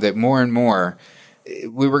found that more and more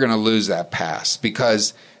we were going to lose that pass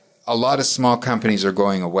because a lot of small companies are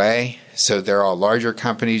going away. So they're all larger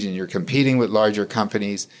companies, and you're competing with larger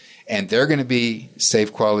companies, and they're going to be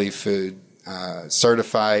Safe Quality Food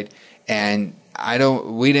certified. And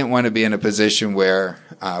we didn't want to be in a position where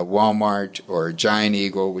Walmart or Giant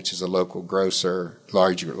Eagle, which is a local grocer,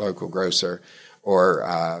 large local grocer, or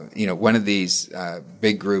one of these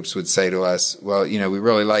big groups would say to us, well, we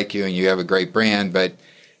really like you and you have a great brand, but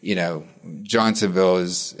Johnsonville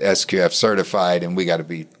is SQF certified, and we got to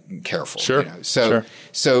be careful. Sure.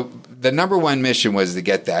 So the number one mission was to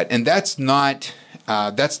get that, and that's not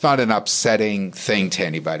an upsetting thing to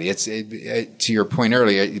anybody. It's to your point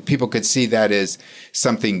earlier, people could see that as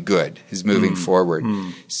something good, is moving forward.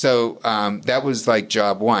 So that was like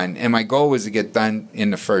job one, and my goal was to get done in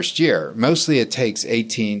the first year. Mostly, it takes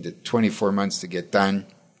 18 to 24 months to get done,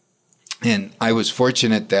 and I was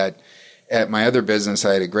fortunate that at my other business,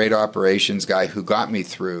 I had a great operations guy who got me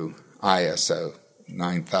through ISO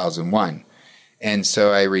 9001. And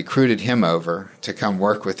so I recruited him over to come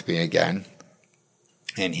work with me again.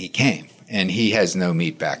 And he came. And he has no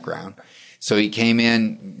meat background. So he came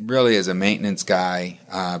in really as a maintenance guy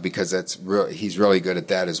because he's really good at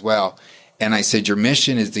that as well. And I said, your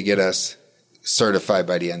mission is to get us certified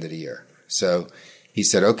by the end of the year. So he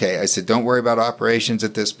said, okay. I said, don't worry about operations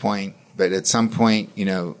at this point. But at some point,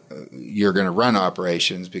 you're going to run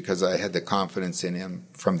operations, because I had the confidence in him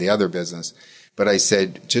from the other business. But I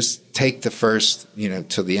said, just take the first,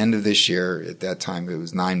 till the end of this year. At that time, it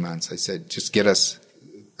was 9 months. I said, just get us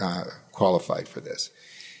qualified for this.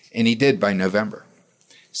 And he did by November.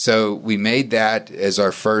 So we made that as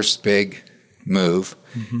our first big move.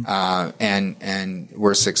 And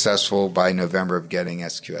we're successful by November of getting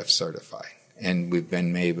SQF certified. And we've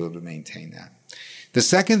been able to maintain that. The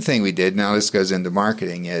second thing we did, now this goes into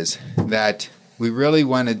marketing, is that we really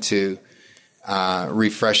wanted to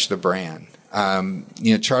refresh the brand.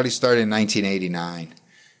 Charlie started in 1989.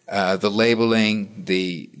 The labeling,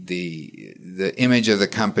 the image of the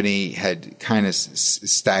company had kind of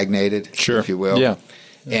stagnated, if you will. Yeah.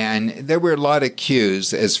 And there were a lot of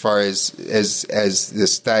cues as far as the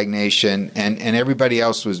stagnation, and everybody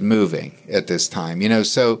else was moving at this time,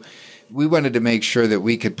 so we wanted to make sure that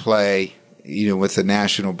we could play, with the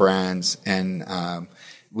national brands. And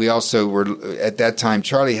we also were, at that time,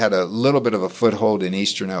 Charlie had a little bit of a foothold in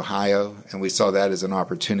Eastern Ohio, and we saw that as an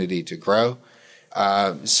opportunity to grow.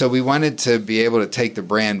 So we wanted to be able to take the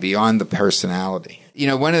brand beyond the personality.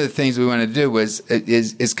 One of the things we wanted to do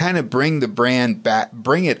is kind of bring the brand back,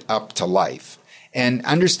 bring it up to life, and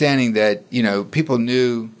understanding that, people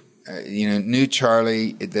knew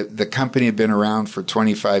Charlie. The company had been around for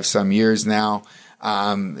 25 some years now.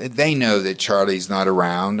 They know that Charlie's not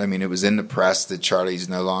around. I mean, it was in the press that Charlie's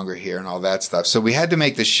no longer here and all that stuff. So we had to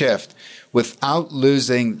make the shift without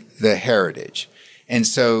losing the heritage. And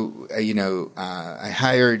so, I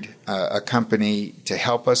hired a company to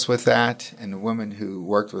help us with that. And the woman who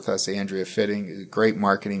worked with us, Andrea Fitting, a great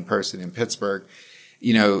marketing person in Pittsburgh.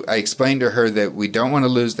 I explained to her that we don't want to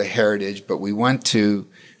lose the heritage, but we want to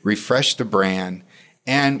refresh the brand,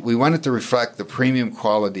 and we want it to reflect the premium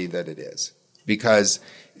quality that it is. Because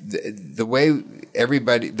the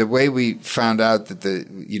way we found out that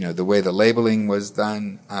the way the labeling was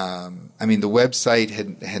done, the website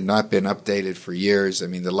had not been updated for years. I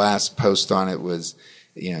mean, the last post on it was,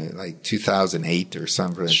 like 2008 or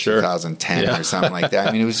something, sure. 2010 or something like that.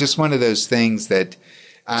 I mean, it was just one of those things that,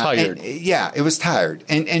 tired. It was tired.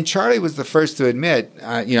 And Charlie was the first to admit,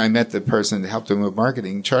 I met the person that helped him with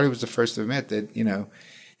marketing. Charlie was the first to admit that,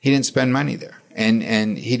 he didn't spend money there.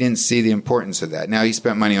 And he didn't see the importance of that. Now, he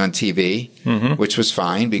spent money on TV, which was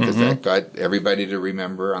fine because that got everybody to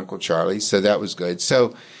remember Uncle Charlie. So that was good.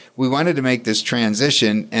 So we wanted to make this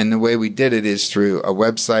transition, and the way we did it is through a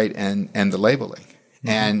website and the labeling.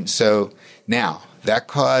 And so now that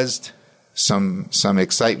caused some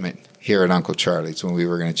excitement here at Uncle Charlie's when we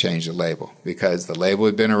were going to change the label, because the label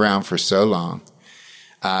had been around for so long.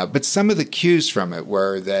 But some of the cues from it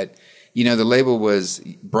were that, the label was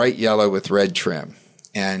bright yellow with red trim.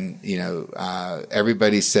 And,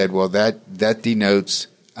 everybody said, well, that denotes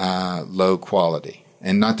low quality.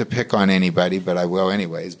 And not to pick on anybody, but I will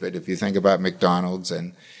anyways. But if you think about McDonald's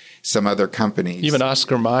and some other companies. Even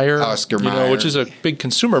Oscar Mayer, which is a big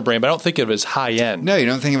consumer brand, but I don't think of it as high end. No, you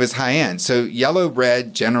don't think of it as high end. So yellow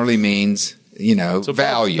red generally means,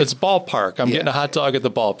 value. It's ballpark. I'm getting a hot dog at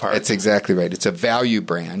the ballpark. That's exactly right. It's a value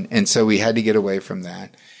brand. And so we had to get away from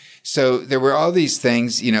that. So there were all these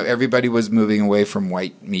things, everybody was moving away from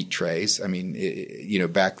white meat trays. I mean,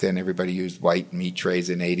 back then everybody used white meat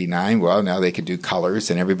trays in 89. Well, now they could do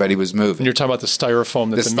colors, and everybody was moving. And you're talking about the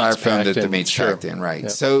styrofoam that the meat's packed in, right.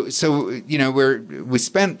 Yep. So we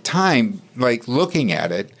spent time like looking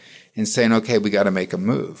at it and saying, okay, we got to make a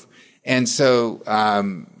move. And so,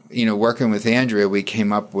 working with Andrea, we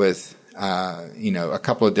came up with a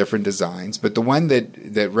couple of different designs, but the one that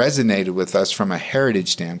resonated with us from a heritage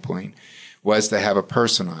standpoint was to have a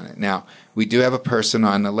person on it. Now, we do have a person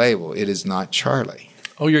on the label. It is not Charlie.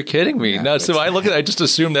 Oh, you're kidding me. No, so I just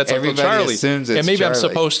assume that's Uncle Charlie. Assumes it's and maybe Charlie. I'm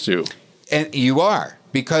supposed to. And you are,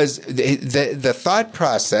 because the thought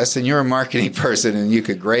process, and you're a marketing person and you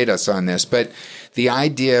could grade us on this, but the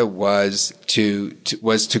idea was to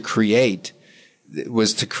create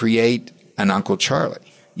an Uncle Charlie.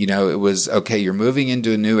 It was, okay, you're moving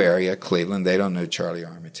into a new area, Cleveland. They don't know Charlie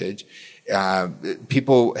Armitage.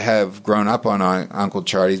 People have grown up on Uncle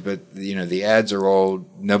Charlie's, but, the ads are old.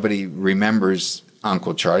 Nobody remembers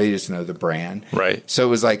Uncle Charlie. You just know the brand. Right. So it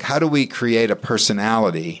was like, how do we create a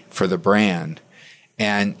personality for the brand?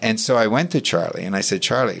 And so I went to Charlie and I said,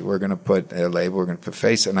 Charlie, we're going to put a label, we're going to put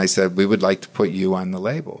face. And I said, we would like to put you on the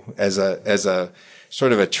label as a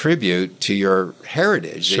sort of a tribute to your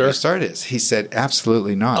heritage that you started. He said,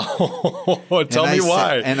 absolutely not. Tell me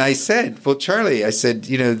why. And I said, well, Charlie,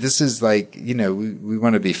 this is like, we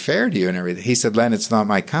want to be fair to you and everything. He said, Len, it's not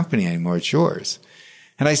my company anymore. It's yours.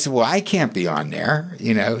 And I said, well, I can't be on there.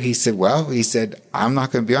 He said, I'm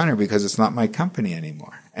not going to be on there because it's not my company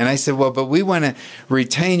anymore. And I said, well, but we want to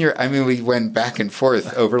retain we went back and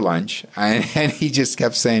forth over lunch, and he just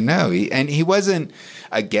kept saying no. He wasn't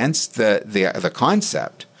against the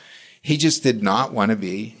concept. He just did not want to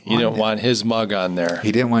be. He didn't want his mug on there.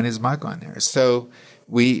 He didn't want his mug on there. So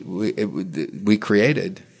we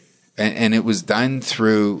created, and it was done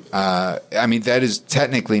through. That is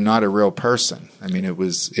technically not a real person. It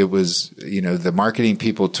was the marketing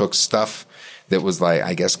people took stuff that was like,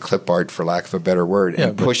 I guess, clip art, for lack of a better word,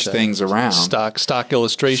 and push things around. Stock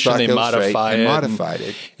illustration, they modify it. Modified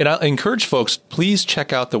it. And I encourage folks, please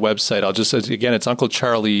check out the website. I'll just, again, it's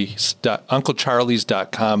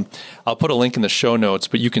unclecharlies.com. I'll put a link in the show notes,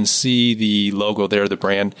 but you can see the logo there, the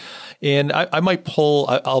brand. And I might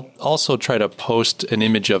I'll also try to post an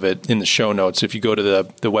image of it in the show notes. If you go to the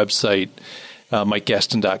website,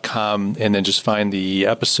 MikeGaston.com, and then just find the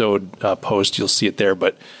episode post, you'll see it there.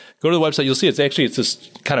 But go to the website, you'll see it's this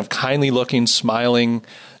kind of kindly looking, smiling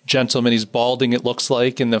gentleman. He's balding, it looks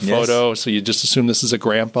like, in the photo. So you just assume this is a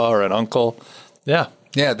grandpa or an uncle. Yeah.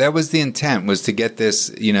 Yeah, that was the intent, was to get this,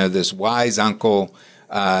 this wise uncle.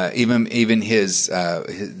 Even his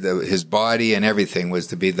body and everything was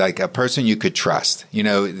to be like a person you could trust.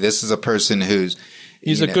 This is a person who's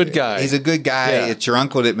he's a good guy. He's a good guy. Yeah. It's your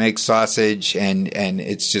uncle that makes sausage, and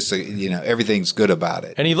it's just everything's good about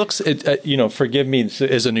it. And he looks, forgive me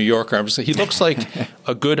as a New Yorker, he looks like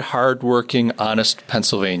a good, hardworking, honest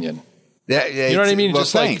Pennsylvanian. Yeah, you know what I mean? Well,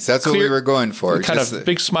 just thanks. That's clear, what we were going for. Kind of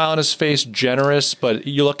big smile on his face, generous, but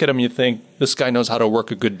you look at him and you think, this guy knows how to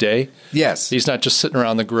work a good day. Yes. He's not just sitting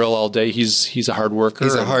around the grill all day. He's a hard worker.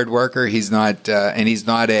 He's a hard worker. He's not, and he's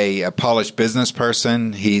not a polished business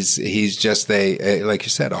person. He's just like you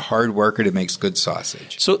said, a hard worker that makes good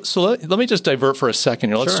sausage. So let me just divert for a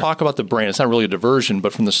second here. Let's talk about the brand. It's not really a diversion,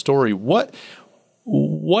 but from the story,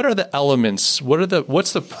 what are the elements?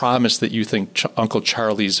 What's the promise that you think Uncle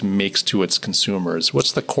Charlie's makes to its consumers?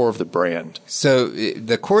 What's the core of the brand? So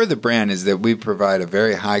the core of the brand is that we provide a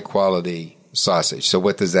very high quality sausage. So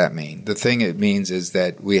what does that mean? The thing it means is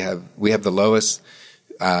that we have the lowest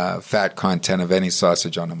fat content of any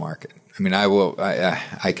sausage on the market. I mean,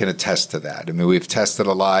 I can attest to that. I mean, we've tested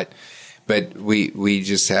a lot, but we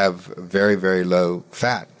just have very, very low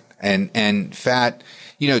fat and fat.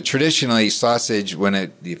 Traditionally sausage,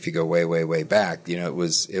 if you go way, way, way back, it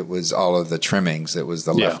was all of the trimmings. It was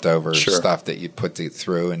the leftover stuff that you put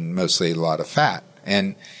through, and mostly a lot of fat.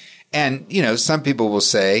 And some people will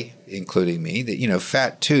say, including me, that,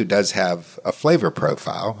 fat too does have a flavor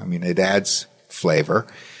profile. I mean, it adds flavor,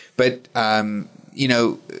 but,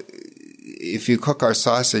 if you cook our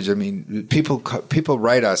sausage, I mean, people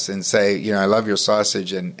write us and say, I love your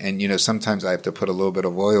sausage, and sometimes I have to put a little bit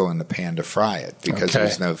of oil in the pan to fry it because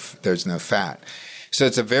there's no fat. So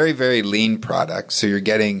it's a very, very lean product. So you're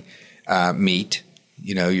getting much.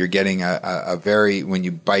 You're getting a very, when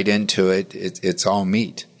you bite into it, it's all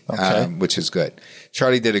meat, which is good.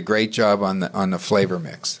 Charlie did a great job on the flavor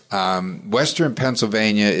mix. Western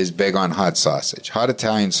Pennsylvania is big on hot sausage. Hot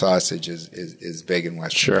Italian sausage is big in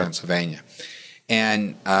Western Pennsylvania.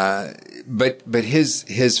 And but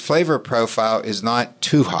his flavor profile is not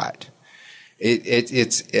too hot.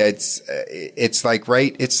 It's like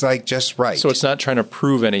right. It's like just right. So it's not trying to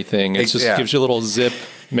prove anything. It just gives you a little zip,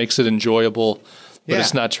 makes it enjoyable, but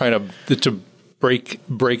it's not trying to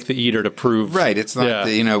break the eater to prove. Right. It's not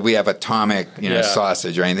we have atomic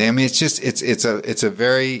sausage or anything. I mean, it's just it's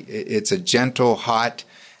a gentle hot.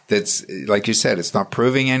 That's, like you said, it's not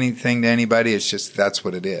proving anything to anybody. It's just that's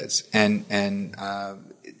what it is, and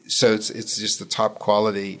so it's just a top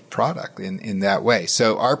quality product in that way.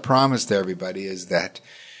 So our promise to everybody is that,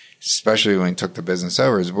 especially when we took the business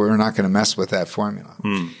over, is we're not going to mess with that formula,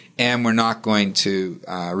 and we're not going to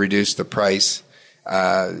reduce the price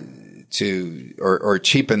or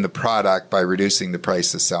cheapen the product by reducing the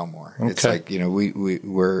price to sell more. Okay. It's like,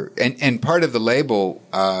 we're and part of the label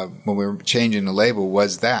when we were changing the label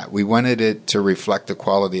was that we wanted it to reflect the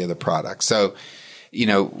quality of the product. So,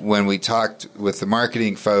 when we talked with the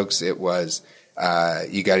marketing folks, it was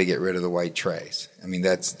you got to get rid of the white trays. I mean,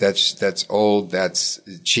 that's old, that's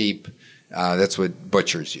cheap. That's what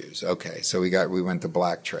butchers use. Okay, so we went to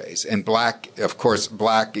black trays, and black, of course,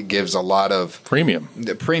 it gives a lot of premium.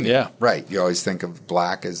 The premium, yeah, right. You always think of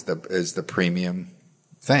black as the premium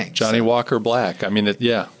thing. Johnny Walker Black. I mean,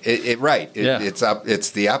 right. It's up.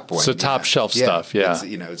 It's the up one. It's the top shelf stuff. Yeah,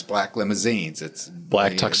 it's black limousines. It's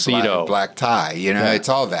black tuxedo, black tie. It's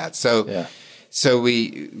all that. So. Yeah. So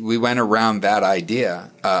we went around that idea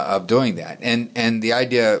of doing that, and the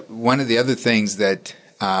idea. One of the other things that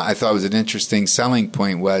I thought was an interesting selling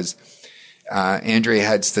point was Andrea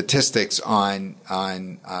had statistics on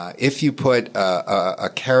if you put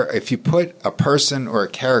if you put a person or a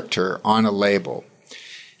character on a label,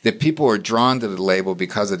 that people are drawn to the label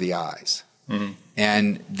because of the eyes. Mm-hmm.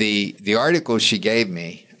 And the article she gave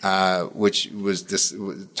me, which was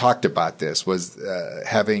talked about this, was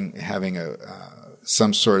having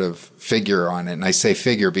some sort of figure on it. And I say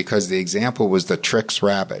figure because the example was the Trix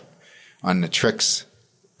rabbit on the Trix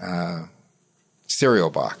cereal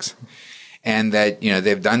box. And that,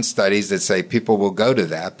 they've done studies that say people will go to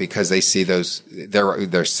that because they see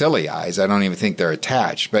their silly eyes. I don't even think they're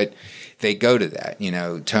attached, but they go to that.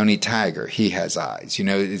 Tony Tiger, he has eyes.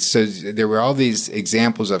 So there were all these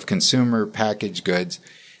examples of consumer packaged goods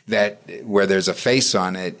where there's a face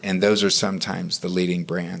on it, and those are sometimes the leading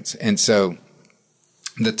brands. And so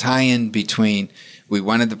the tie-in between, we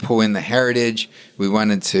wanted to pull in the heritage, we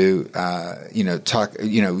wanted to,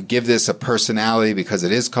 give this a personality because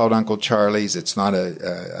it is called Uncle Charlie's. It's not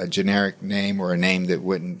a generic name or a name that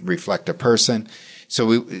wouldn't reflect a person. So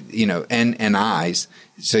we, and eyes.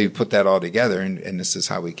 So you put that all together, and this is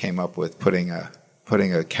how we came up with putting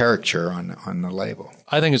a caricature on the label.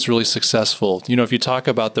 I think it's really successful. If you talk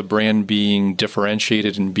about the brand being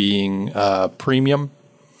differentiated and being premium,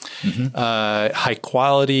 high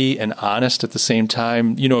quality and honest at the same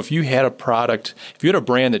time. If you had a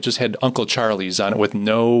brand that just had Uncle Charlie's on it with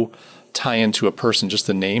no tie-in to a person, just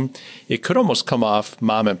the name, it could almost come off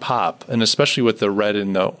mom and pop, and especially with the red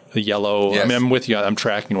and the yellow. Yes. I mean, I'm with you. I'm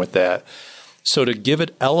tracking with that. So to give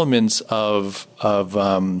it elements of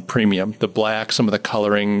premium, the black, some of the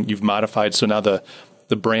coloring you've modified. So now the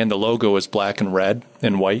brand, the logo is black and red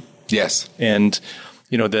and white. Yes. And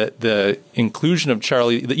the inclusion of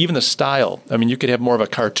Charlie, even the style. I mean, you could have more of a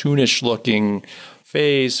cartoonish looking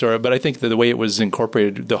face, but I think that the way it was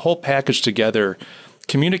incorporated, the whole package together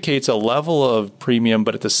communicates a level of premium,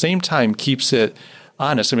 but at the same time keeps it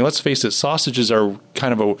honest. I mean, let's face it, sausages are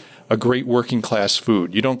kind of a great working class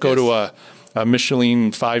food. You don't go to a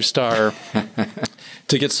Michelin 5-star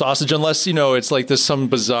to get sausage unless, it's like this some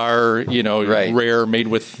bizarre, right, rare, made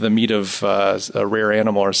with the meat of a rare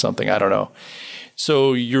animal or something. I don't know.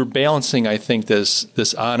 So you're balancing, I think,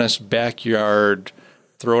 this honest backyard,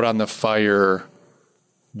 throw it on the fire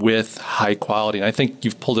with high quality. And I think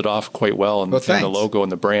you've pulled it off quite well in the logo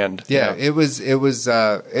and the brand. Yeah, it was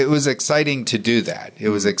exciting to do that. It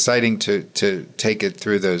was exciting to take it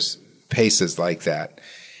through those paces like that.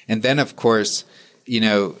 And then, of course,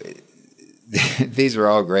 these are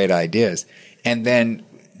all great ideas. And then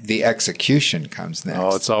the execution comes next.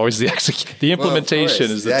 Oh, it's always the implementation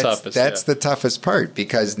is the toughest. That's the toughest part,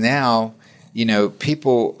 because now,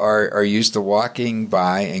 people are used to walking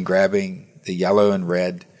by and grabbing the yellow and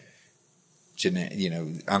red,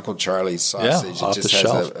 Uncle Charlie's sausage. Off it just the has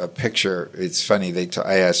shelf. a picture. It's funny.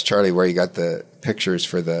 I asked Charlie where he got the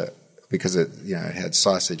pictures because it had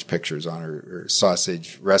sausage pictures on or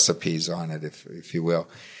sausage recipes on it, if you will.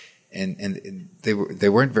 And they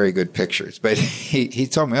weren't very good pictures, but he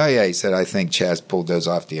told me, he said, I think Chaz pulled those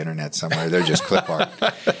off the internet somewhere. They're just clip art,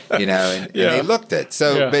 and they looked at.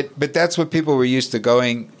 So, but that's what people were used to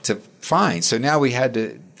going to find. So now we had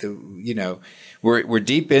to we're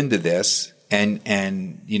deep into this, and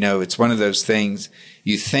it's one of those things.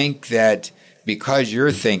 You think that because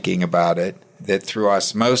you're thinking about it, that through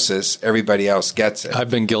osmosis, everybody else gets it.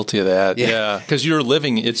 I've been guilty of that. Yeah, because you're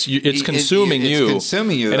living. It's consuming you. It's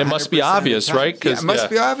consuming you, and it must be obvious, right? It must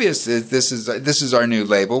be obvious that this is our new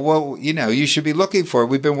label. Well, you should be looking for it.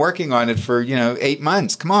 We've been working on it for 8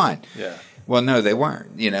 months. Come on. Yeah. Well, no, they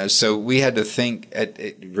weren't. So we had to think.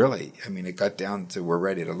 It got down to we're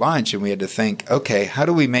ready to launch, and we had to think. Okay, how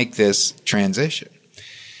do we make this transition?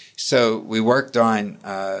 So we worked on,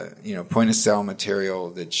 point of sale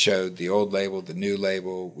material that showed the old label, the new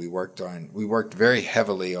label. We worked very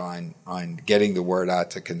heavily on getting the word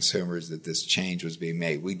out to consumers that this change was being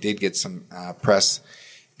made. We did get some press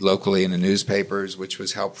locally in the newspapers, which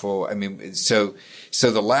was helpful. I mean, so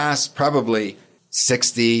the last probably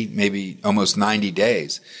 60, maybe almost 90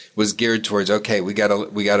 days was geared towards, okay, we got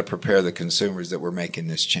to prepare the consumers that we're making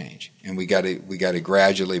this change, and we got to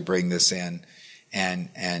gradually bring this in. And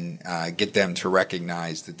get them to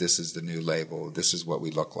recognize that this is the new label. This is what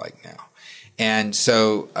we look like now. And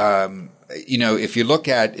so, if you look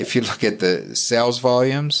at the sales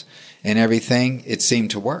volumes and everything, it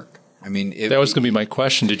seemed to work. I mean, that was going to be my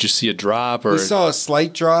question. Did you see a drop? Or we saw a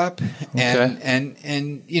slight drop, and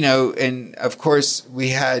okay. and of course we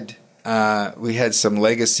had some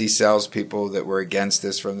legacy salespeople that were against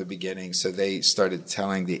this from the beginning, so they started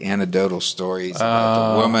telling the anecdotal stories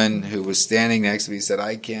about the woman who was standing next to me, said,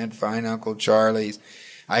 I can't find Uncle Charlie's.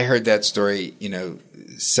 I heard that story,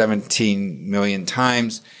 17 million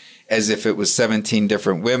times, as if it was 17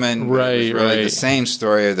 different women. Right, it was really right. The same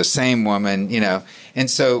story or the same woman, And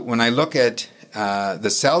so when I look at the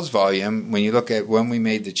sales volume, when you look at when we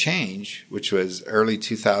made the change, which was early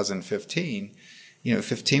 2015,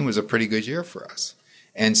 15 was a pretty good year for us,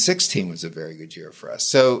 and 16 was a very good year for us.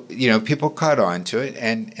 So, people caught on to it,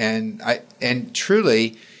 and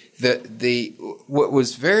truly, what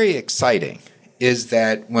was very exciting is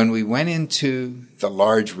that when we went into the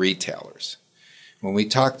large retailers, when we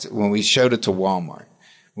showed it to Walmart,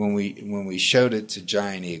 when we showed it to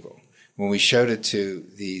Giant Eagle, when we showed it to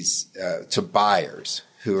these to buyers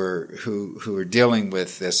who are dealing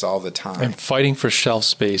with this all the time, and fighting for shelf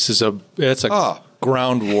space is a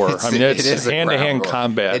ground war. It's hand-to-hand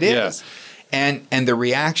combat. It is. And the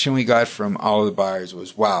reaction we got from all of the buyers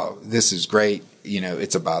was, wow, this is great.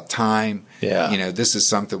 It's about time. Yeah. This is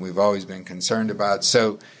something we've always been concerned about.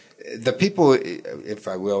 So the people, if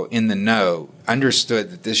I will, in the know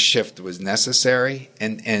understood that this shift was necessary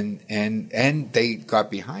and they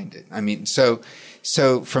got behind it.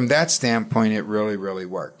 So from that standpoint, it really, really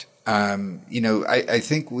worked. I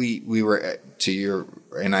think we were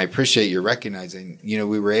and I appreciate your recognizing,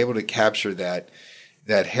 we were able to capture that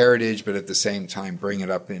heritage, but at the same time bring it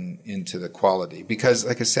up into the quality. Because,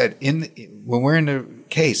 like I said, when we're in a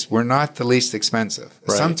case, we're not the least expensive.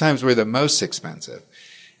 Right. Sometimes we're the most expensive.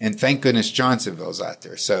 And thank goodness Johnsonville's out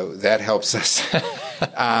there, so that helps us.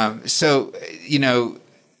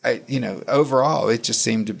 Overall, it just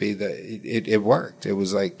seemed to be it worked. It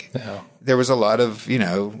was like there was a lot of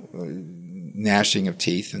gnashing of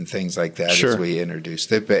teeth and things like that as we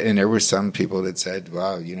introduced it. And there were some people that said,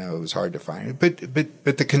 "Wow, it was hard to find it."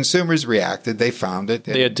 But the consumers reacted. They found it.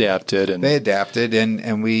 They adapted,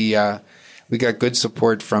 and we got good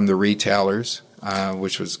support from the retailers,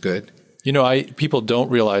 which was good. People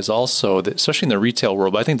don't realize also that, especially in the retail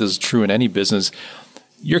world, but I think this is true in any business,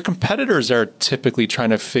 your competitors are typically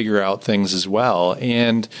trying to figure out things as well.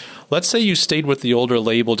 And let's say you stayed with the older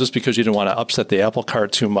label just because you didn't want to upset the apple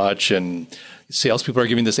cart too much, and salespeople are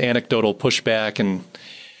giving this anecdotal pushback. And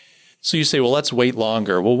so you say, well, let's wait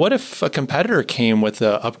longer. Well, what if a competitor came with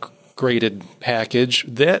an upgraded package?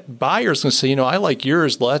 That buyer's going to say, I like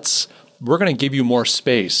yours. We're going to give you more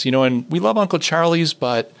space. And we love Uncle Charlie's,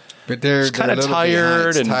 but they're kind of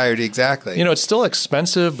tired. Tired, exactly. It's still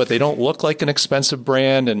expensive, but they don't look like an expensive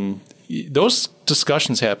brand. And those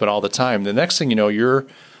discussions happen all the time. The next thing you know, you're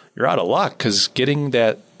out of luck because getting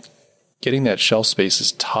that shelf space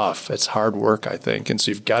is tough. It's hard work, I think. And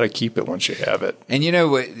so you've got to keep it once you have it. And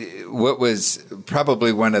what was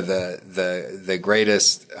probably one of the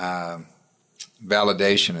greatest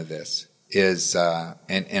validation of this is,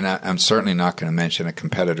 and I'm certainly not going to mention a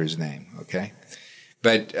competitor's name, okay?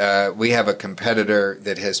 But we have a competitor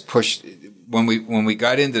that has pushed. When we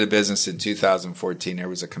got into the business in 2014, there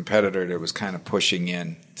was a competitor that was kind of pushing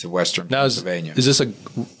in to Western Pennsylvania. Is this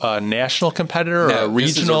a national competitor or a regional?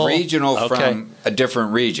 This is a regional from a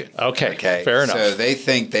different region. Okay, fair enough. So they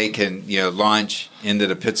think they can launch into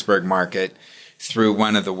the Pittsburgh market through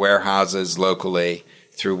one of the warehouses locally,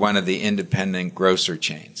 through one of the independent grocer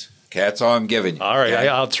chains. Okay, that's all I'm giving you. All right, okay?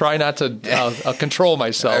 I'll try not to. I'll control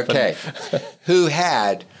myself. Okay, who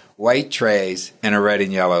had white trays and a red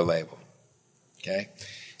and yellow label? Okay,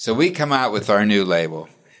 so we come out with our new label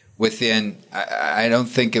within. I don't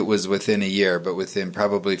think it was within a year, but within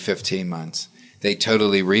probably 15 months, they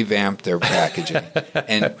totally revamped their packaging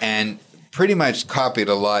and pretty much copied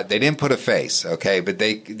a lot. They didn't put a face, okay, but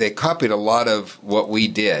they copied a lot of what we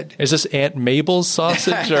did. Is this Aunt Mabel's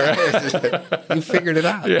sausage? Or? You figured it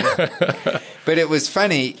out. Yeah. But it was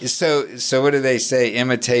funny. So what do they say?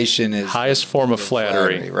 Imitation is highest form of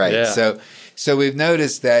flattery. Right. Yeah. So we've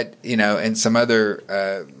noticed that, and some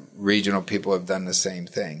other regional people have done the same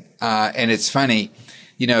thing. And it's funny.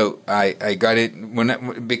 I got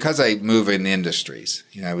it because I move in industries.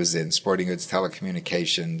 I was in sporting goods,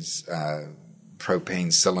 telecommunications,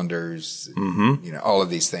 propane cylinders, all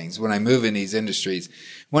of these things. When I move in these industries,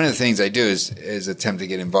 one of the things I do is attempt to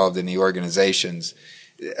get involved in the organizations,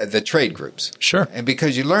 the trade groups. Sure. And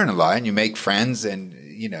because you learn a lot and you make friends and,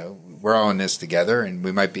 we're all in this together and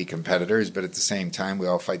we might be competitors, but at the same time, we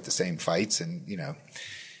all fight the same fights and,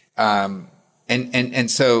 And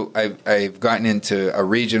so I've gotten into a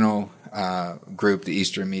regional group, the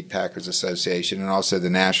Eastern Meat Packers Association, and also the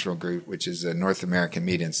national group, which is the North American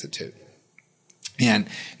Meat Institute, and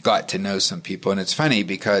got to know some people. And it's funny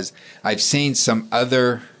because I've seen some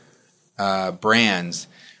other brands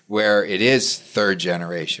where it is third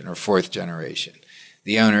generation or fourth generation.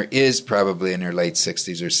 The owner is probably in their late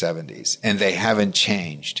 60s or 70s, and they haven't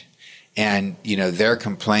changed. And, their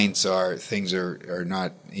complaints are things are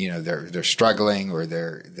not, they're struggling or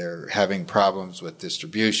they're having problems with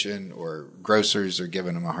distribution or grocers are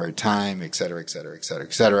giving them a hard time, et cetera, et cetera, et cetera,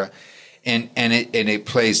 et cetera. And it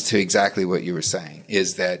plays to exactly what you were saying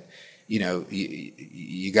is that,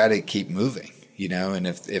 you got to keep moving, and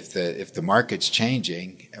if the market's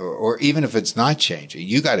changing or even if it's not changing,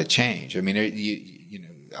 you got to change. I mean,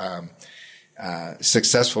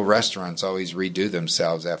 successful restaurants always redo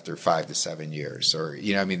themselves after 5 to 7 years, or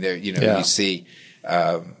you see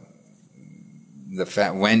the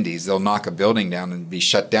fat Wendy's, they'll knock a building down and be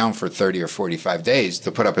shut down for 30 or 45 days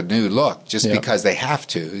to put up a new look just because they have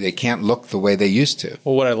to. They can't look the way they used to.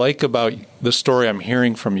 Well, what I like about the story I'm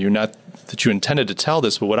hearing from you, not that you intended to tell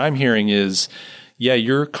this, but what I'm hearing is, yeah,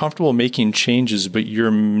 you're comfortable making changes, but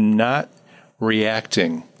you're not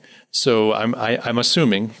reacting. So I'm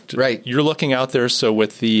assuming, right? You're looking out there. So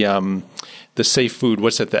with the safe food,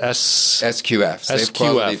 what's it? The SQF, Safe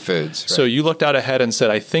Quality Foods. Right. So you looked out ahead and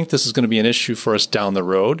said, I think this is going to be an issue for us down the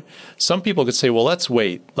road. Some people could say, well, let's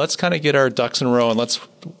wait. Let's kind of get our ducks in a row and let's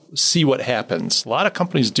see what happens. A lot of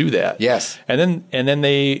companies do that. Yes. And then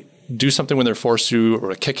they do something when they're forced to,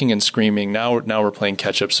 or kicking and screaming. Now we're playing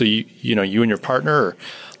catch up. So you and your partner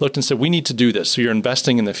looked and said, we need to do this. So you're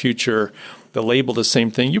investing in the future. The label, the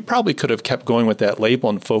same thing. You probably could have kept going with that label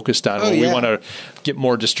and focused on, we want to get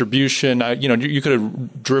more distribution. You could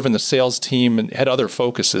have driven the sales team and had other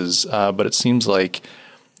focuses, but it seems like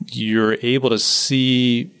you're able to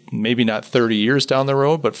see maybe not 30 years down the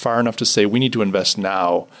road, but far enough to say we need to invest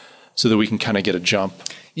now so that we can kind of get a jump.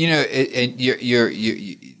 The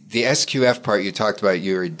SQF part you talked about,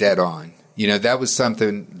 you were dead on. That was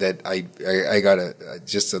something that I got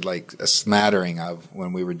a smattering of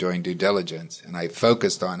when we were doing due diligence, and I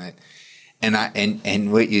focused on it.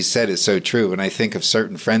 And what you said is so true. When I think of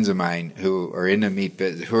certain friends of mine who are in the meat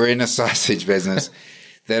business, who are in a sausage business,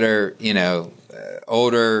 that are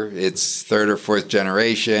older, it's third or fourth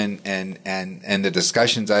generation, and the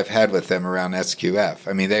discussions I've had with them around SQF.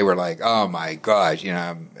 I mean, they were like, "Oh my gosh,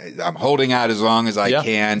 I'm holding out as long as I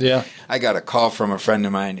can." Yeah. I got a call from a friend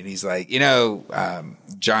of mine, and he's like,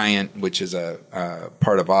 Giant, which is a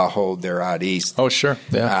part of Ahold, they're out east. Oh, sure.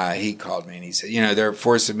 Yeah. He called me and he said, they're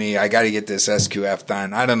forcing me. I got to get this SQF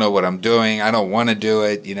done. I don't know what I'm doing. I don't want to do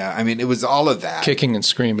it. It was all of that. Kicking and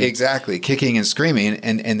screaming. Exactly. Kicking and screaming.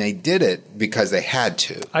 And they did it because they had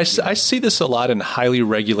to. I see this a lot in highly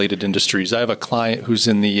regulated industries. I have a client who's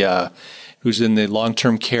in the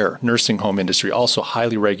long-term care nursing home industry, also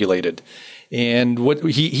highly regulated. And what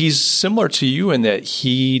he's similar to you in that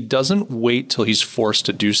he doesn't wait till he's forced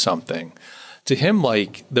to do something. To him,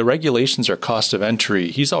 like, the regulations are cost of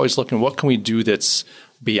entry. He's always looking, what can we do that's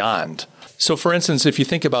beyond? So, for instance, if you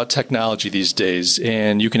think about technology these days,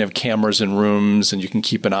 and you can have cameras in rooms, and you can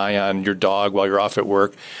keep an eye on your dog while you're off at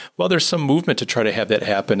work, well, there's some movement to try to have that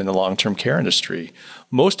happen in the long-term care industry.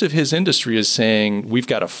 Most of his industry is saying, we've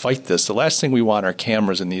got to fight this. The last thing we want are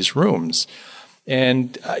cameras in these rooms.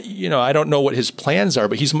 And, I don't know what his plans are,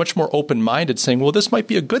 but he's much more open-minded, saying, well, this might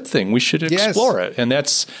be a good thing. We should explore it. And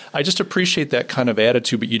I just appreciate that kind of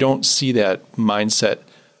attitude, but you don't see that mindset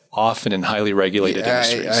often in highly regulated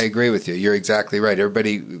industries. I agree with you. You're exactly right.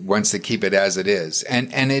 Everybody wants to keep it as it is.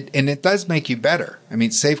 And it does make you better. I mean,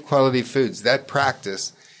 safe quality foods, that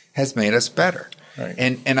practice has made us better. Right.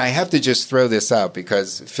 And I have to just throw this out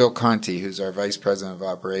because Phil Conti, who's our vice president of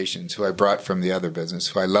operations, who I brought from the other business,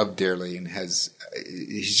 who I love dearly, and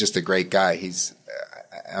he's just a great guy. He's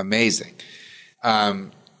amazing.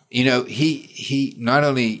 He not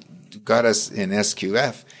only got us in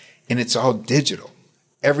SQF, and it's all digital.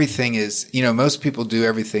 Everything is, most people do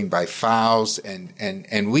everything by files,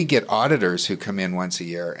 and we get auditors who come in once a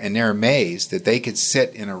year, and they're amazed that they could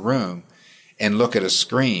sit in a room and look at a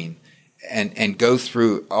screen and go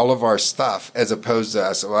through all of our stuff, as opposed to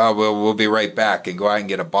us, we'll be right back, and go out and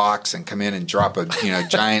get a box and come in and drop a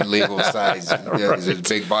giant legal size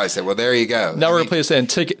big box. I said, well, there you go. Now we're going to play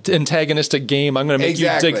this antagonistic game. I'm going to make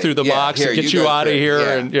you dig through the box and get you out of here.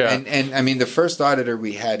 And I mean, the first auditor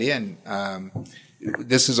we had in,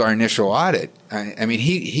 this is our initial audit. I mean,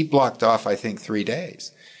 he blocked off, I think, 3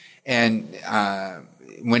 days. And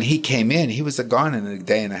when he came in, he was gone in a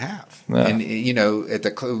day and a half. Yeah. And,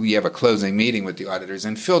 you have a closing meeting with the auditors,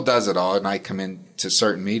 and Phil does it all, and I come in to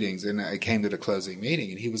certain meetings, and I came to the closing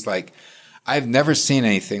meeting, and he was like, I've never seen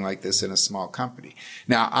anything like this in a small company.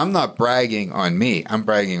 Now, I'm not bragging on me. I'm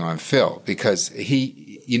bragging on Phil, because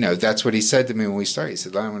he, that's what he said to me when we started. He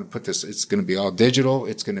said, I'm going to put this, it's going to be all digital.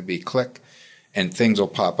 It's going to be click, and things will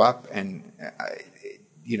pop up. And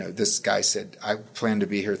this guy said, I plan to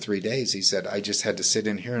be here 3 days. He said, I just had to sit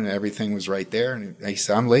in here and everything was right there. And he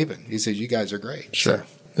said, I'm leaving. He said, you guys are great. Sure. So,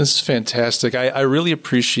 this is fantastic. I really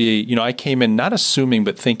appreciate, I came in not assuming,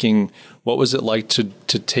 but thinking, what was it like to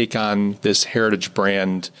take on this heritage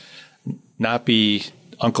brand, not be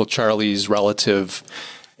Uncle Charlie's relative?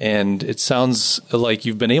 And it sounds like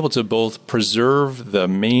you've been able to both preserve the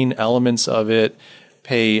main elements of it,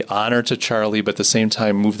 pay honor to Charlie, but at the same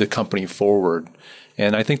time move the company forward.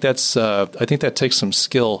 And I think that takes some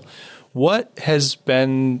skill. What has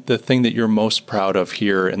been the thing that you're most proud of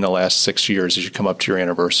here in the last 6 years as you come up to your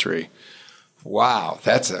anniversary? Wow,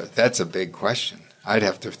 that's a big question. I'd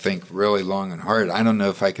have to think really long and hard. I don't know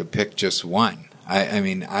if I could pick just one.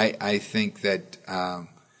 I think that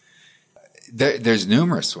there's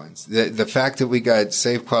numerous ones. The fact that we got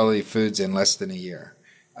safe quality foods in less than a year.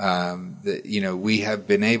 We have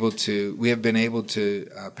been able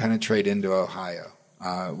to penetrate into Ohio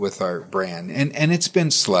with our brand, and it's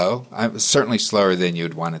been slow. Certainly slower than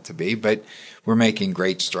you'd want it to be, but we're making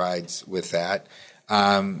great strides with that.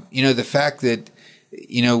 The fact that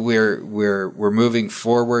we're moving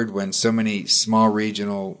forward when so many small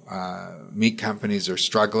regional meat companies are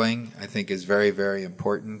struggling, I think is very, very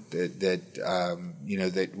important. That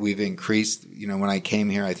we've increased. When I came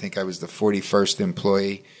here, I think I was the 41st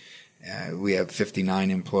employee. We have 59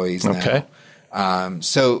 employees now. Okay.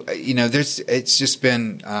 It's just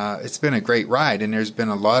been it's been a great ride, and there's been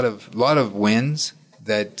a lot of wins.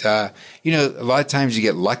 That a lot of times you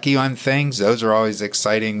get lucky on things. Those are always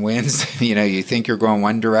exciting wins. You think you're going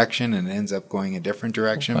one direction and it ends up going a different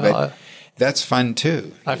direction, but that's fun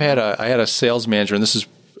too. I had a sales manager, and this is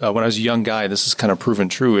when I was a young guy. This is kind of proven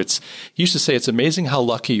true. He used to say, "It's amazing how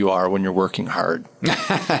lucky you are when you're working hard." That's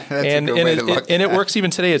a good way to look at and it that. works even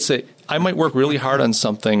today. I might work really hard on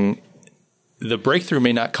something. The breakthrough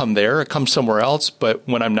may not come there; it comes somewhere else. But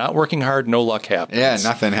when I'm not working hard, no luck happens. Yeah,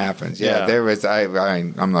 nothing happens. Yeah. There was.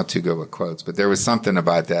 I'm not too good with quotes, but there was something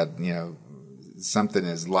about that. Something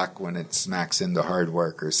is luck when it smacks into hard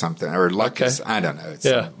work or something, or luck is. I don't know. It's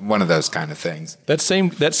one of those kind of things. That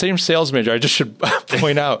same sales manager, I just should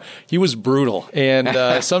point out, he was brutal,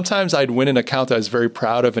 and sometimes I'd win an account that I was very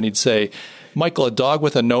proud of, and he'd say, "Michael, a dog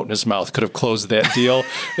with a note in his mouth could have closed that deal."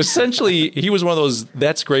 Essentially, he was one of those,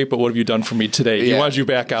 "That's great, but what have you done for me today?" He wanted you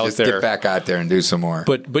back out there. Get back out there and do some more.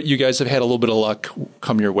 But you guys have had a little bit of luck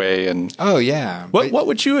come your way. And oh, yeah. What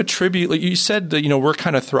would you attribute? Like you said that, we're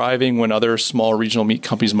kind of thriving when other small regional meat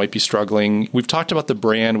companies might be struggling. We've talked about the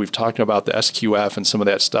brand. We've talked about the SQF and some of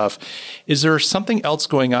that stuff. Is there something else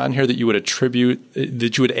going on here that you would add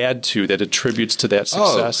to that attributes to that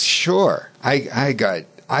success? Oh, sure. I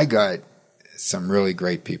got some really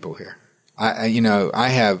great people here. I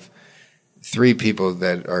have 3 people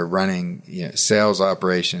that are running sales,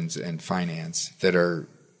 operations, and finance that are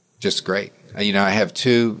just great. I have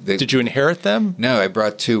 2. Did you inherit them? No, I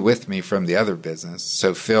brought 2 with me from the other business.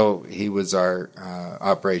 So Phil, he was our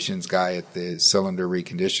operations guy at the cylinder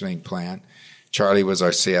reconditioning plant. Charlie was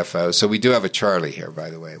our CFO. So we do have a Charlie here, by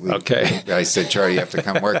the way. Okay. I said, "Charlie, you have to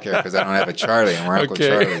come work here because I don't have a Charlie, and we're Uncle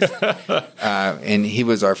Charlie's." And he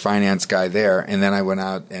was our finance guy there. And then I went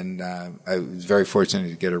out, and I was very fortunate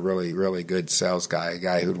to get a really, really good sales guy, a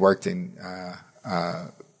guy who'd worked in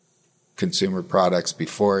consumer products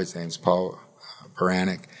before. His name's Paul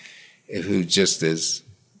Baranek, who just is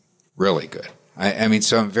really good.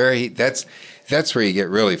 So I'm very. That's where you get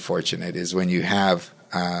really fortunate, is when you have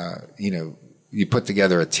you put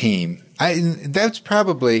together a team. That's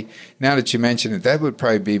probably, now that you mention it, that would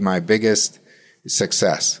probably be my biggest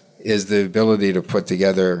success, is the ability to put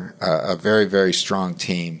together a very, very strong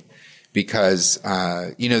team. Because,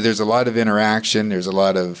 there's a lot of interaction. There's a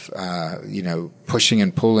lot of, pushing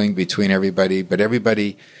and pulling between everybody, but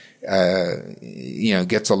everybody,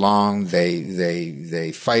 gets along.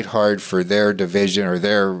 They fight hard for their division or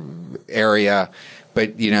their area.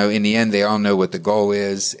 But, in the end, they all know what the goal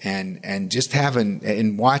is, and just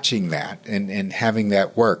watching that and having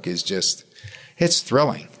that work is just, it's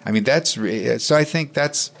thrilling. So I think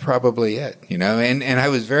that's probably it, and I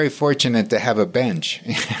was very fortunate to have a bench.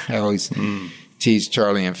 I always tease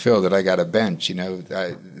Charlie and Phil that I got a bench,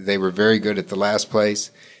 they were very good at the last place.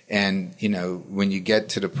 And, when you get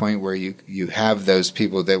to the point where you have those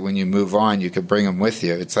people that when you move on, you can bring them with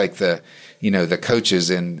you. It's like the coaches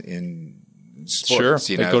in sports,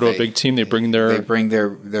 sure. They go to a big team. They bring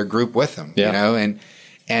their group with them.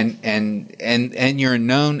 And you're a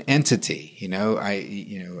known entity.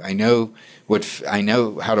 I know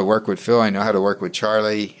how to work with Phil. I know how to work with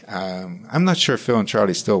Charlie. I'm not sure Phil and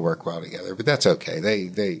Charlie still work well together, but that's okay.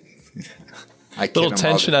 They little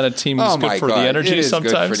tension on a team is good for the energy. It is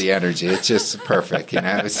sometimes good for the energy. It's just perfect,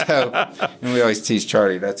 So, and we always tease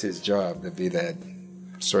Charlie. That's his job, to be that.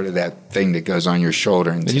 Sort of that thing that goes on your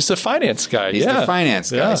shoulder. And he's the finance guy. He's the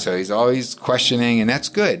finance guy. So he's always questioning, and that's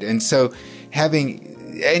good. And so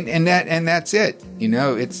having, and that's it.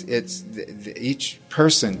 It's each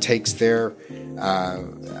person takes their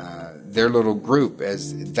little group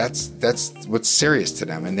as that's what's serious to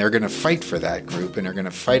them, and they're going to fight for that group, and they're going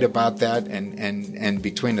to fight about that, and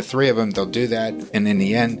between the 3 of them, they'll do that, and in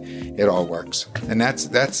the end, it all works. And that's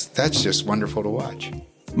just wonderful to watch.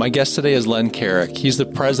 My guest today is Len Caric. He's the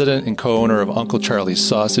president and co-owner of Uncle Charlie's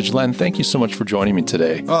Sausage. Len, thank you so much for joining me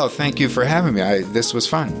today. Oh, thank you for having me. This was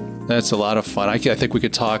fun. That's a lot of fun. I think we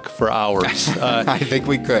could talk for hours. I think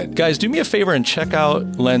we could. Guys, do me a favor and check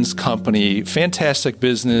out Len's company. Fantastic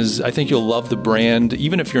business. I think you'll love the brand,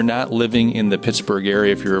 even if you're not living in the Pittsburgh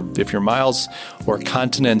area. If you're miles or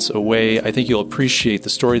continents away, I think you'll appreciate the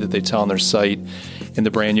story that they tell on their site and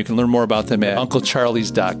the brand. You can learn more about them at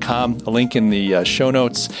unclecharlies.com. A link in the show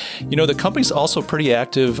notes. You know, the company's also pretty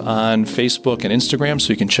active on Facebook and Instagram,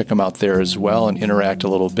 so you can check them out there as well and interact a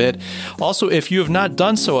little bit. Also, if you have not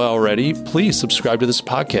done so already, please subscribe to this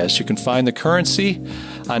podcast. You can find The Currency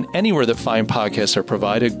on anywhere that fine podcasts are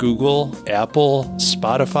provided: Google, Apple,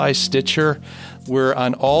 Spotify, Stitcher. We're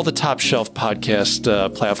on all the top shelf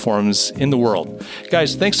podcast platforms in the world.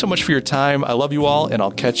 Guys, thanks so much for your time. I love you all, and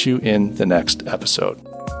I'll catch you in the next episode.